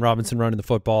of Brian Robinson running the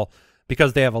football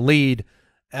because they have a lead.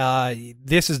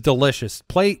 This is delicious.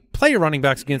 Play your running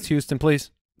backs against Houston,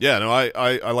 please. Yeah, no,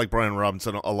 I like Brian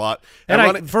Robinson a lot.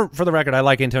 And for the record, I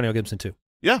like Antonio Gibson too.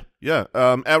 Yeah.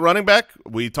 At running back,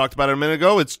 we talked about it a minute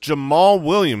ago. It's Jamal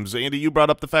Williams. Andy, you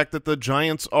brought up the fact that the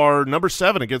Giants are number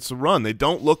 7 against the run. They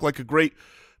don't look like a great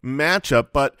matchup,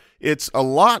 but it's a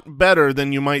lot better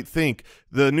than you might think.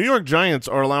 The New York Giants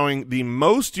are allowing the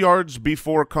most yards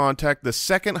before contact, the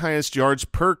second highest yards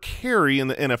per carry in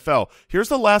the NFL. Here's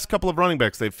the last couple of running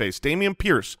backs they've faced. Dameon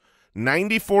Pierce,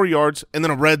 94 yards, and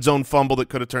then a red zone fumble that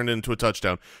could have turned into a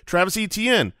touchdown. Travis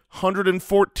Etienne,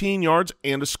 114 yards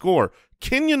and a score.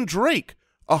 Kenyon Drake,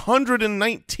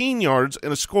 119 yards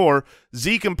and a score.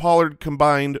 Zeke and Pollard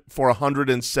combined for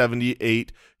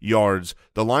 178 yards.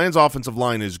 The Lions' offensive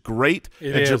line is great,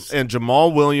 and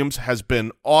Jamal Williams has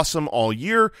been awesome all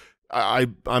year.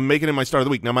 I'm making him my start of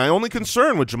the week. Now, my only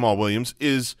concern with Jamal Williams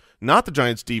is not the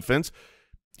Giants' defense.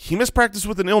 He missed practice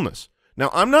with an illness. Now,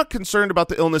 I'm not concerned about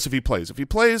the illness if he plays. If he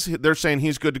plays, they're saying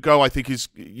he's good to go. I think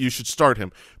you should start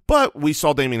him. But we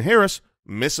saw Damian Harris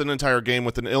miss an entire game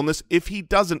with an illness. If he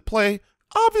doesn't play,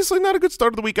 obviously not a good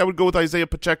start of the week. I would go with Isaiah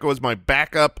Pacheco as my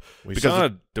backup. We saw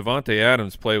Devontae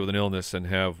Adams play with an illness and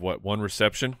have, one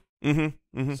reception?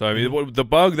 Mm-hmm. So, I mean, the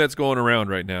bug that's going around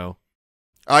right now.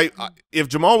 If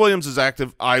Jamal Williams is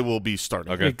active, I will be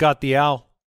starting. Okay. You got the owl.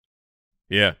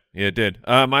 Yeah, it did.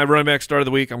 My running back start of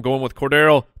the week, I'm going with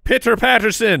Cordero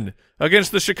Patterson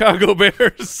against the Chicago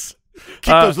Bears.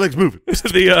 Keep those legs moving.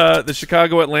 The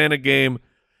Chicago-Atlanta game,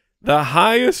 the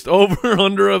highest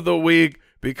over-under of the week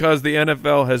because the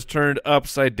NFL has turned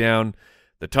upside down.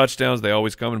 The touchdowns, they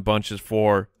always come in bunches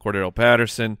for Cordero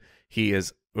Patterson. He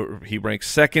ranks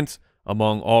second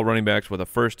among all running backs with a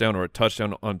first down or a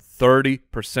touchdown on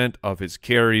 30% of his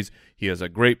carries. He is a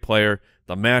great player.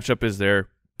 The matchup is there.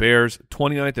 Bears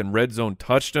 29th in red zone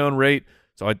touchdown rate.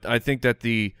 So I think that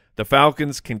the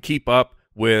Falcons can keep up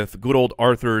with good old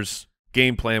Arthur's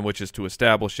game plan, which is to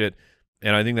establish it.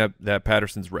 And I think that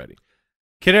Patterson's ready.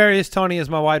 Kadarius Toney is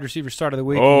my wide receiver start of the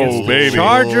week. Oh, against the baby.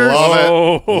 Chargers.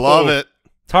 Love it.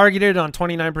 Targeted on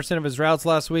 29% of his routes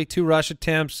last week, 2 rush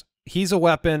attempts. He's a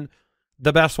weapon,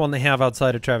 the best one they have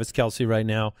outside of Travis Kelce right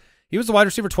now. He was the wide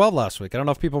receiver 12 last week. I don't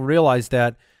know if people realize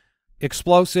that.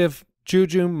 Explosive,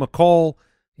 Juju, McColl,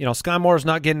 Sky Moore's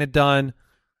not getting it done.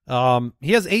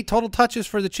 He has 8 total touches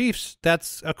for the Chiefs.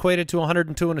 That's equated to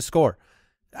 102 in a score.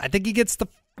 I think he gets the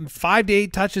 5 to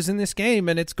 8 touches in this game,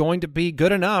 and it's going to be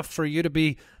good enough for you to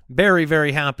be very,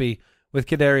 very happy with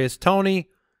Kadarius Toney.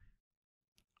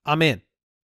 I'm in.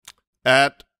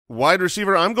 At wide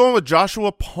receiver, I'm going with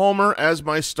Joshua Palmer as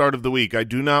my start of the week. I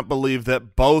do not believe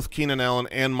that both Keenan Allen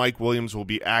and Mike Williams will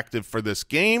be active for this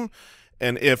game.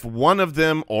 And if one of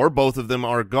them or both of them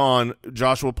are gone,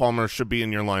 Joshua Palmer should be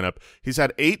in your lineup. He's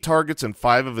had 8 targets in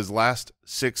 5 of his last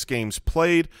 6 games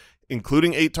played,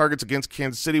 including 8 targets against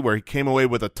Kansas City, where he came away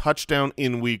with a touchdown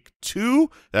in week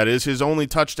 2. That is his only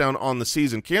touchdown on the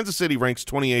season. Kansas City ranks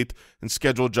 28th in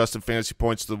schedule adjusted fantasy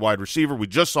points to the wide receiver. We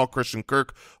just saw Christian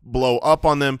Kirk blow up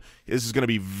on them. This is going to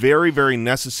be very, very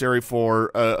necessary for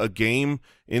a game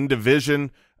in division.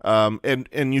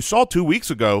 And you saw 2 weeks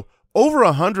ago, over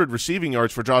 100 receiving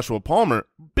yards for Joshua Palmer.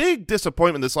 Big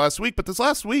disappointment this last week, but this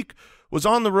last week was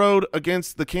on the road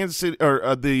against the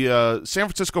San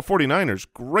Francisco 49ers.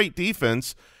 Great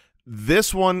defense.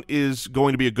 This one is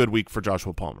going to be a good week for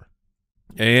Joshua Palmer.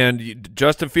 And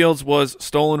Justin Fields was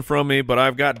stolen from me, but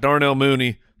I've got Darnell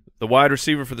Mooney, the wide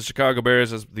receiver for the Chicago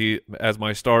Bears, as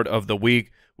my start of the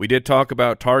week. We did talk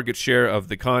about target share of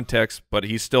the context, but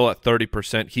he's still at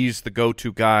 30%. He's the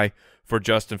go-to guy for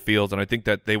Justin Fields, and I think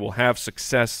that they will have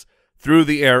success through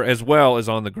the air as well as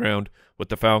on the ground, with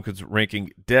the Falcons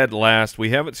ranking dead last. We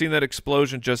haven't seen that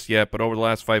explosion just yet, but over the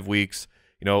last 5 weeks,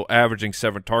 averaging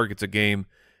 7 targets a game.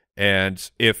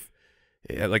 And if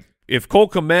Cole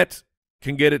Kmet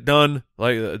can get it done,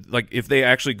 like if they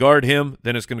actually guard him,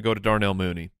 then it's going to go to Darnell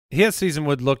Mooney. His season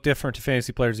would look different to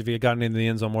fantasy players if he had gotten into the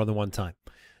end zone more than one time.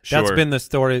 Sure. That's been the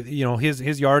story.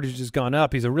 His yardage has gone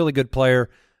up. He's a really good player.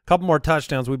 A couple more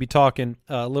touchdowns, we'd be talking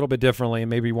a little bit differently, and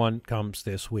maybe one comes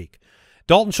this week.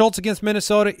 Dalton Schultz against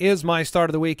Minnesota is my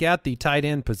start of the week at the tight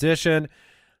end position.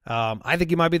 I think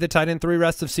he might be the tight end 3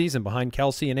 rest of season behind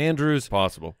Kelce and Andrews.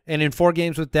 Possible. And in 4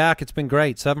 games with Dak, it's been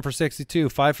great. 7 for 62,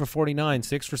 5 for 49,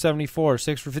 6 for 74,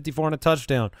 6 for 54 and a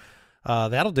touchdown.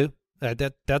 That'll do.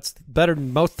 That's better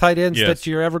than most tight ends that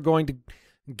you're ever going to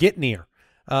get near.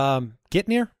 Get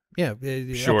near? Yeah.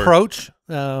 Sure. Approach.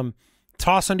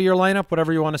 Toss into your lineup,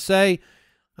 whatever you want to say.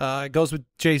 It goes with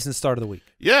Jason's start of the week.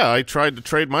 Yeah, I tried to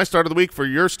trade my start of the week for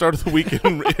your start of the week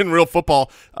in real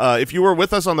football. If you were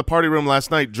with us on the party room last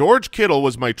night, George Kittle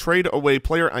was my trade-away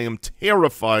player. I am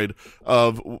terrified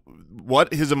of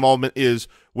what his involvement is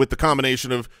with the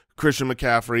combination of Christian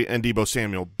McCaffrey and Deebo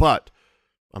Samuel, but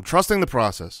I'm trusting the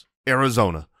process.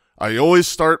 Arizona. I always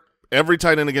start every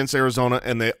tight end against Arizona,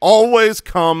 and they always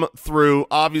come through.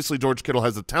 Obviously, George Kittle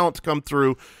has the talent to come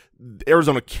through.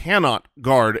 Arizona cannot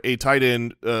guard a tight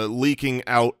end leaking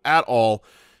out at all.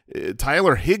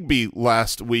 Tyler Higbee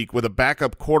last week with a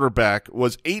backup quarterback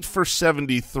was 8 for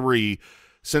 73.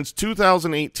 Since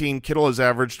 2018, Kittle has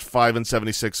averaged 5 and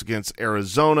 76 against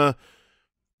Arizona.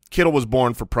 Kittle was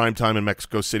born for primetime in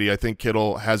Mexico City. I think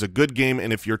Kittle has a good game,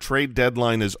 and if your trade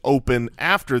deadline is open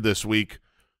after this week,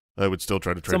 I would still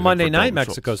try to trade him. It's a Monday night Dalton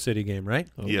Mexico Schultz. City game, right?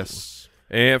 Oh. Yes.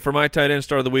 And for my tight end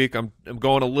start of the week, I'm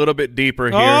going a little bit deeper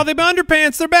here. Oh, the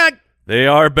underpants, they're back. They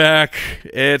are back.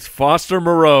 It's Foster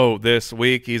Moreau this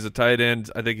week. He's a tight end.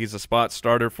 I think he's a spot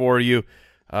starter for you.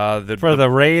 For the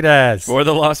Raiders. For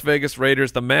the Las Vegas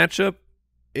Raiders. The matchup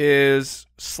is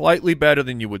slightly better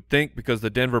than you would think because the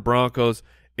Denver Broncos,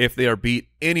 if they are beat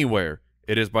anywhere,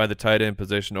 it is by the tight end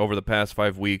position over the past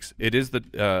 5 weeks. It is the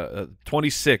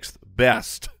 26th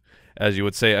best as you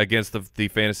would say, against the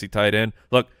fantasy tight end.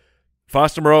 Look,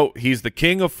 Foster Moreau, he's the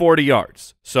king of 40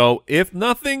 yards. So if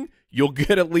nothing, you'll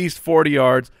get at least 40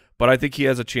 yards, but I think he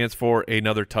has a chance for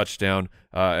another touchdown,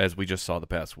 as we just saw the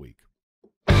past week.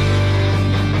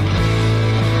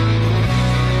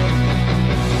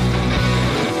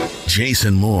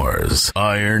 Jason Moore's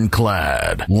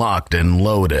ironclad, locked and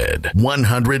loaded,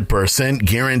 100%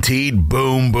 guaranteed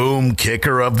boom boom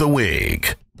kicker of the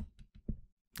week.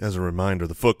 As a reminder,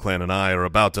 the Foot Clan and I are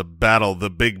about to battle the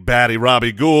big baddie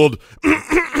Robbie Gould.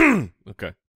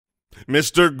 Okay.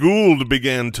 Mr. Gould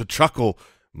began to chuckle.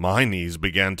 My knees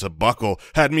began to buckle,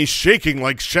 had me shaking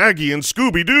like Shaggy and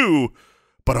Scooby-Doo.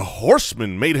 But a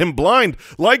horseman made him blind.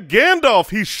 Like Gandalf,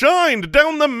 he shined.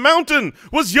 Down the mountain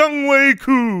was young Wei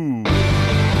Koo.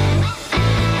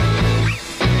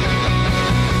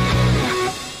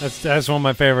 That's one of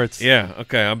my favorites. Yeah,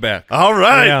 okay, I'm back. All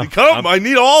right, Yeah. come. I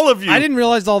need all of you. I didn't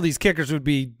realize all these kickers would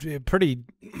be pretty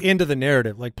into the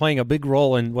narrative, like playing a big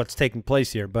role in what's taking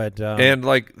place here. But And,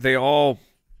 like, they all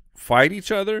fight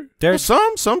each other? there's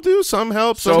Well, some do, some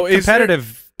help. So some is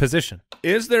competitive position.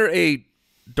 Is there a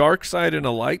dark side and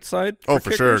a light side? Oh,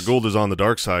 for sure. kickers? Gould is on the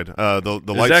dark side. The Is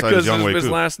light that side is Young Wei his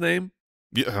Koo. last name?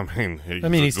 Yeah, I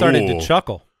mean, He started to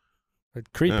chuckle.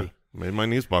 Creepy. Yeah, made my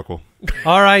knees buckle.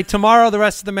 All right, tomorrow the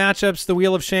rest of the matchups, the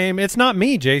Wheel of Shame. It's not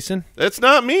me, Jason. It's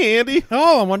not me, Andy.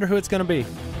 Oh, I wonder who it's going to be.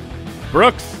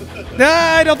 Brooks. Nah,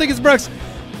 I don't think it's Brooks.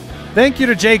 Thank you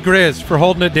to Jay Grizz for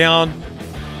holding it down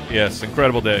Yes,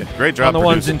 incredible day. Great job, on the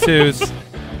ones and twos.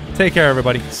 Take care,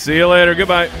 everybody. See you later.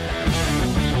 Goodbye.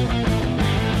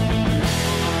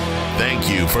 Thank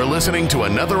you for listening to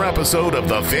another episode of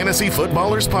the Fantasy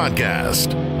Footballers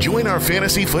Podcast. Join our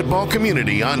fantasy football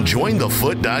community on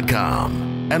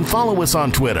jointhefoot.com and follow us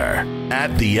on Twitter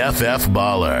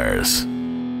 @TheFFBallers.